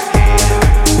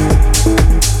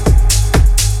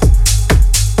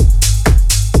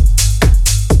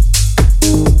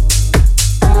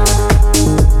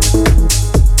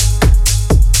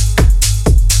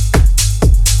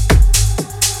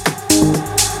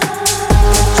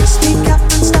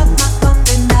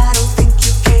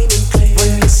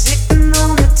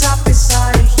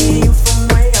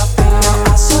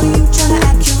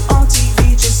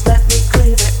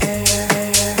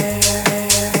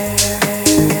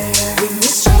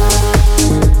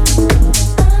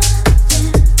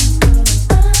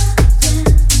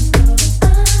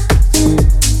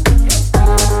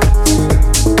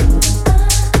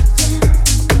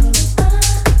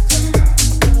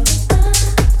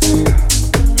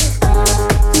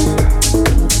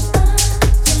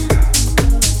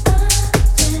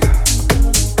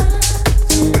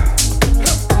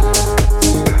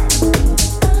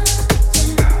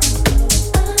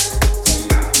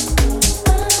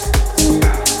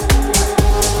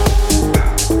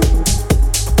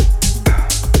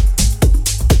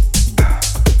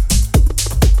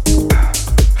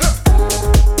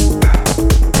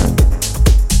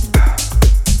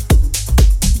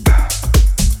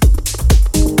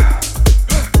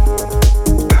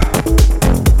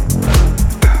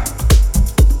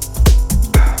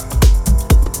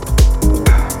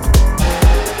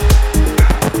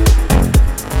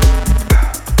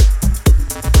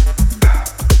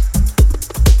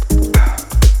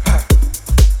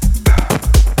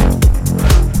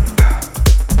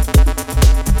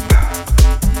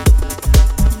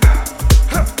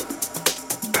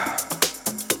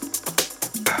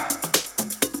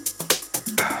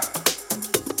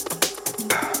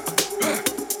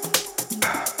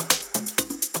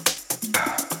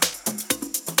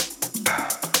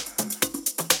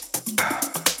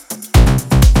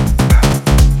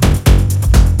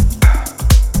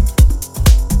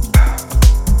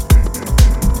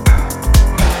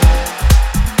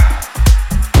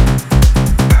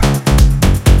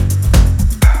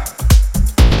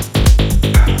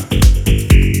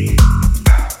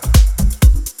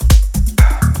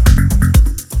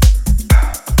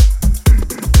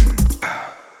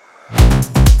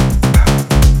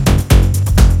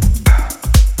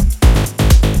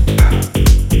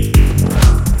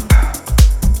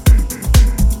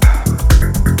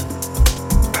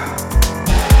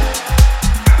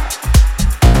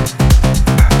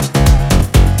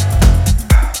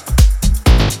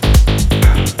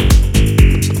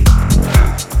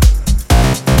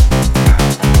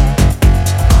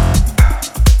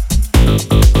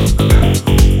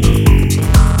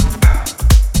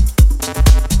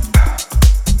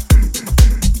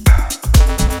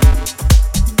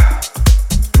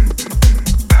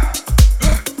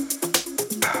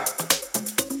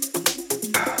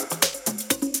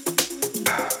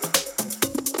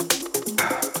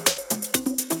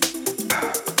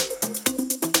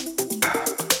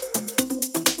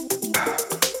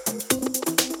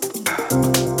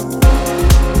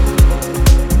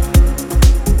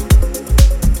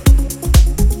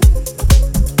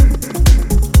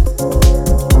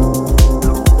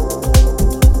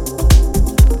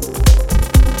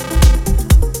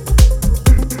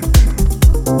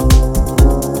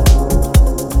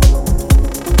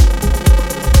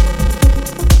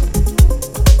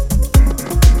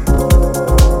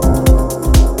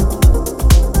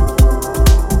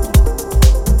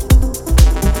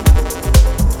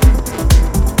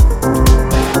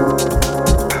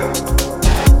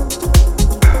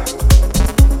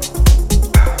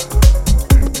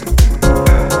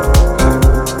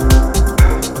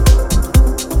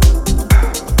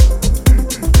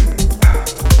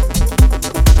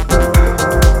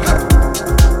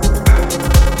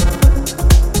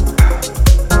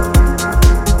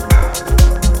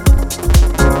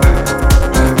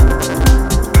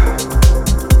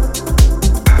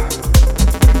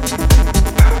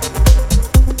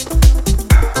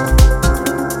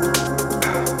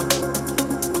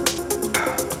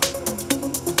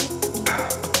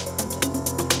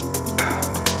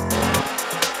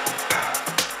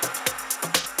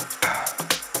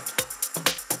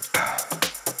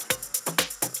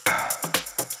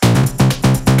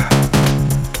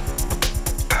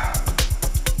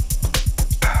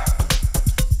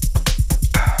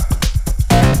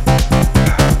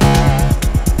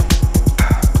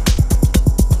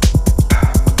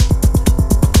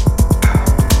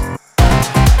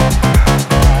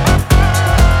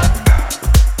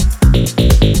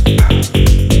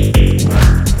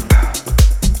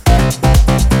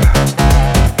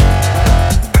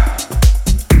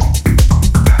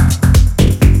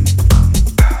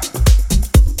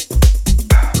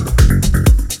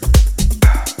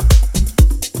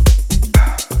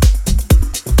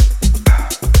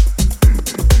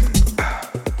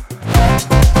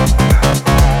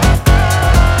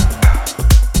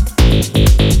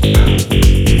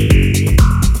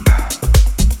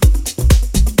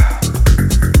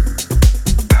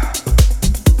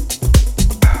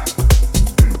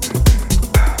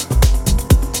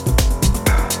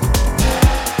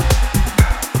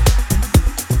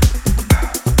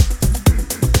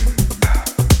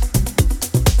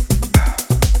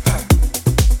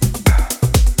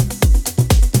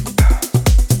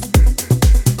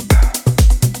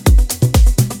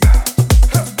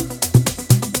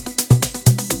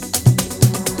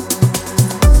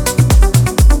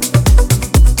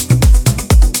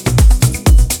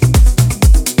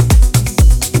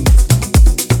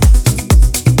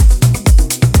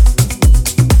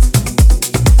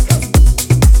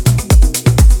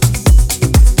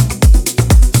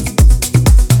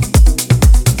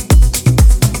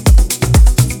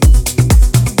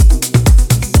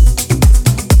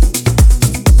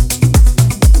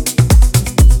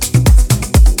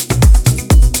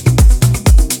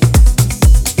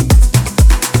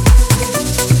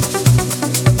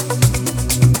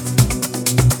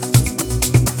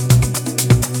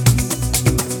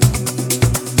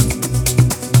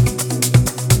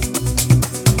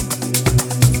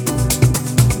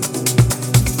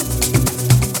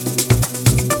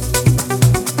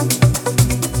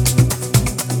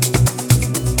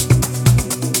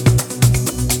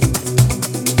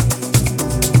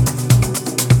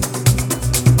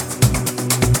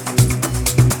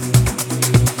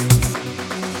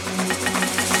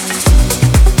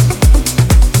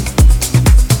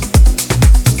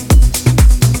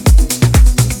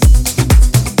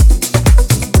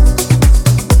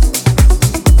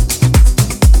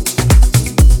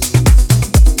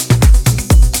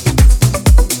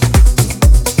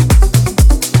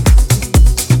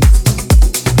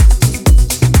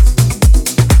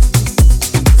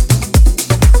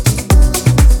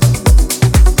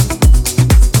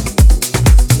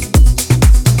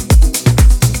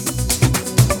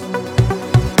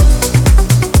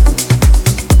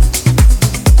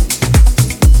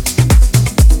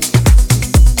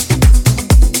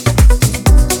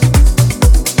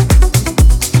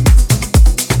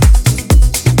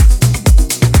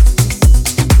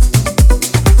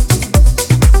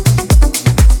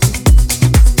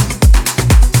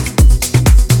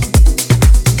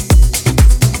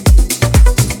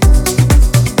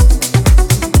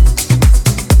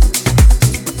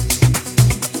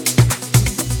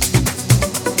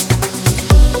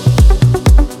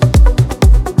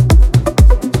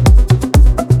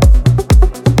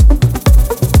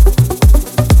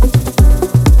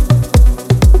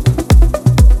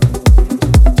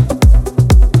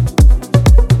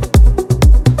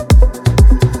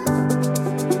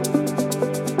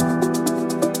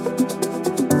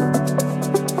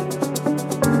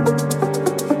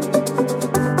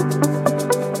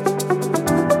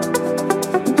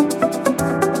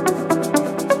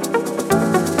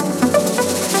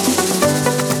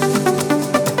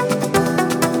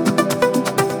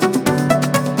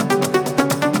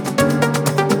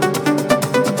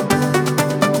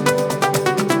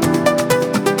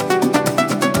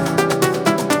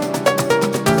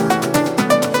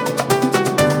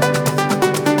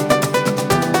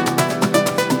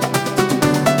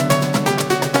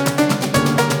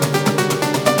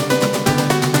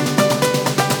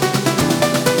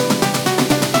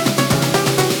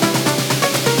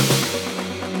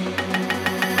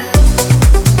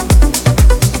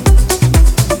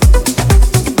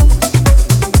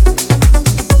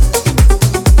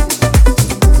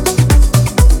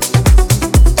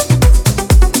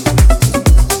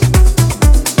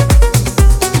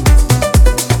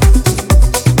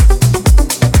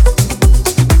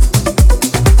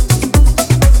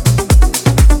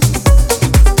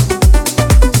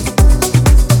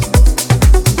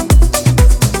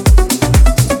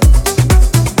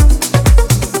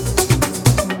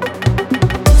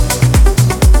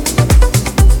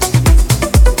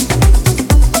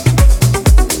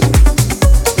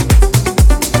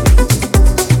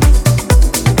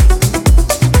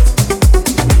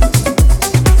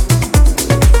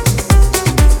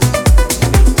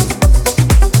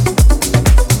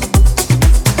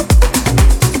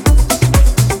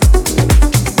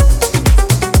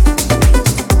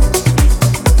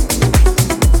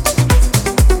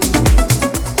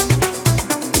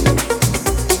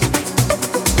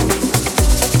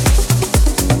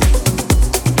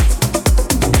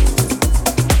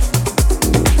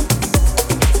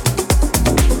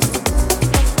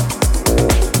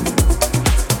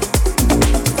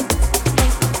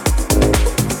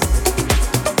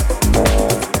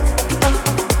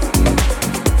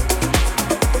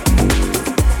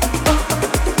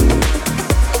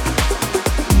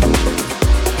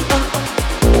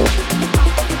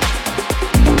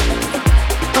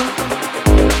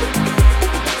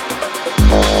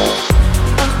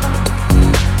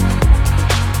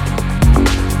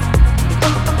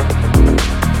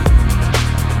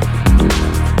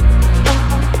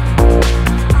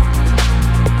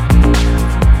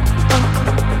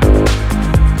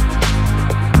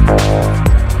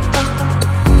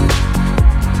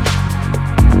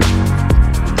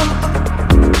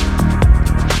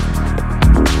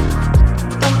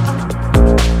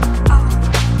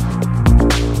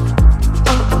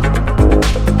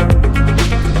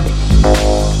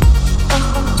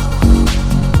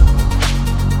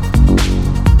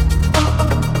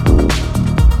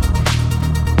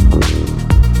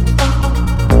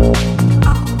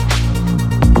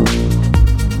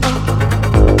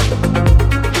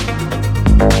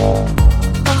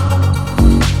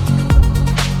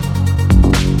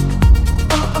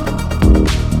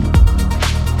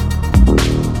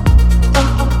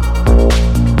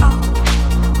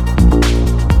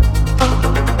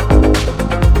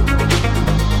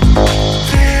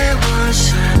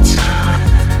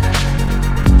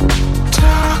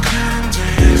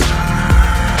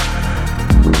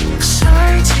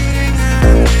exciting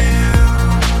and new,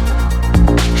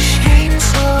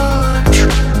 shameful and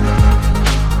true,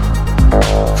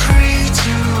 free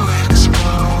to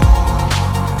explore.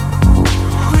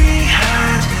 We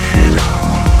had it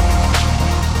all,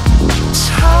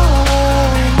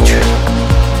 swallowing truth,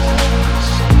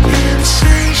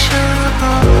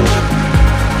 insatiable.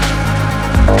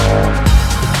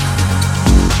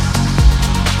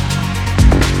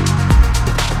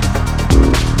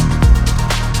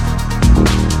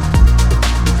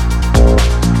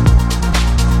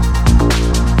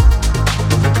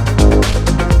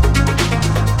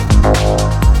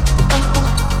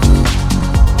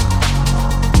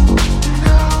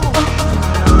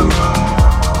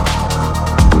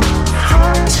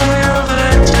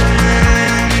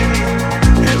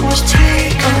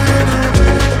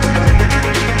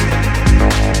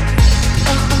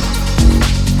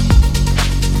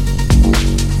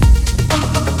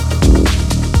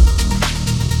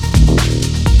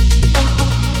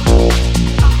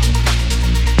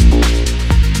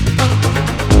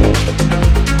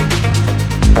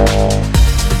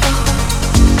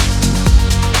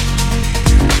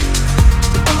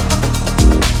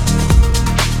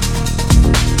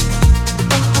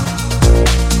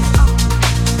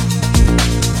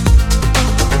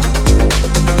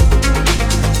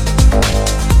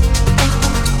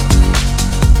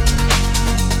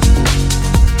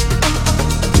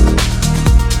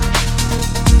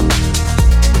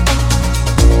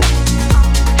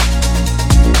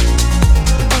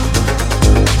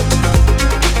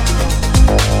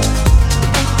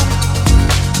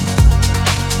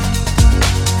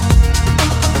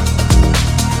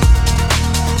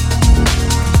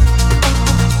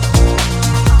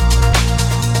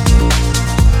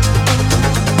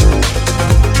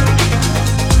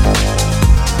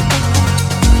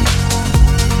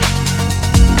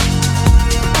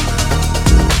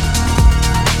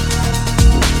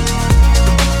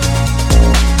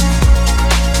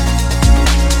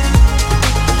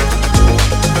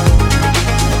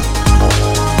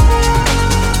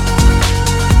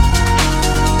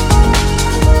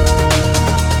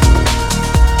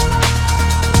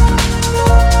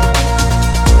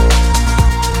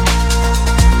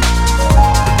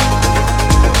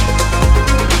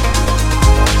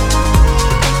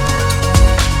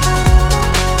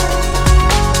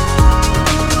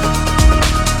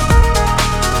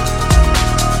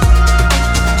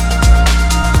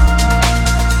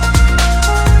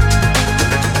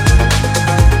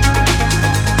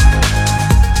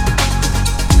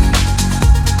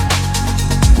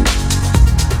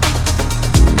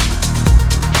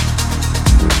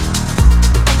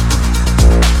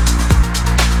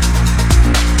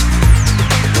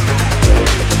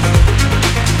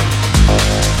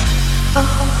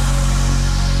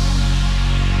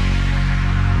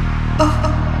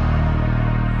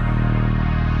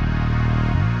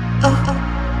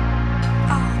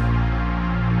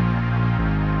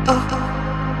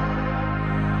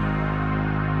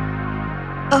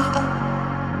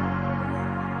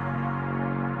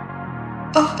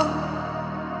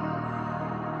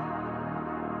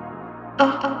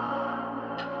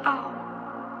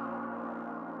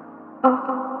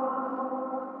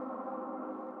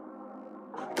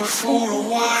 But for a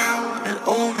while it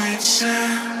all made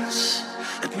sense.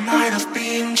 It might have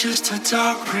been just a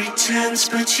dark pretense,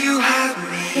 but you had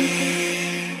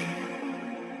me,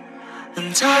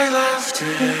 and I left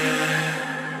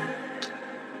it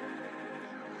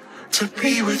to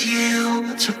be with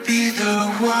you, to be the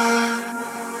one,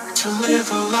 to live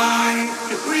a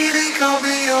life. It really got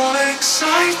me all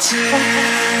excited.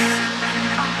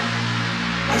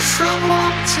 I felt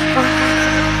locked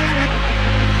in.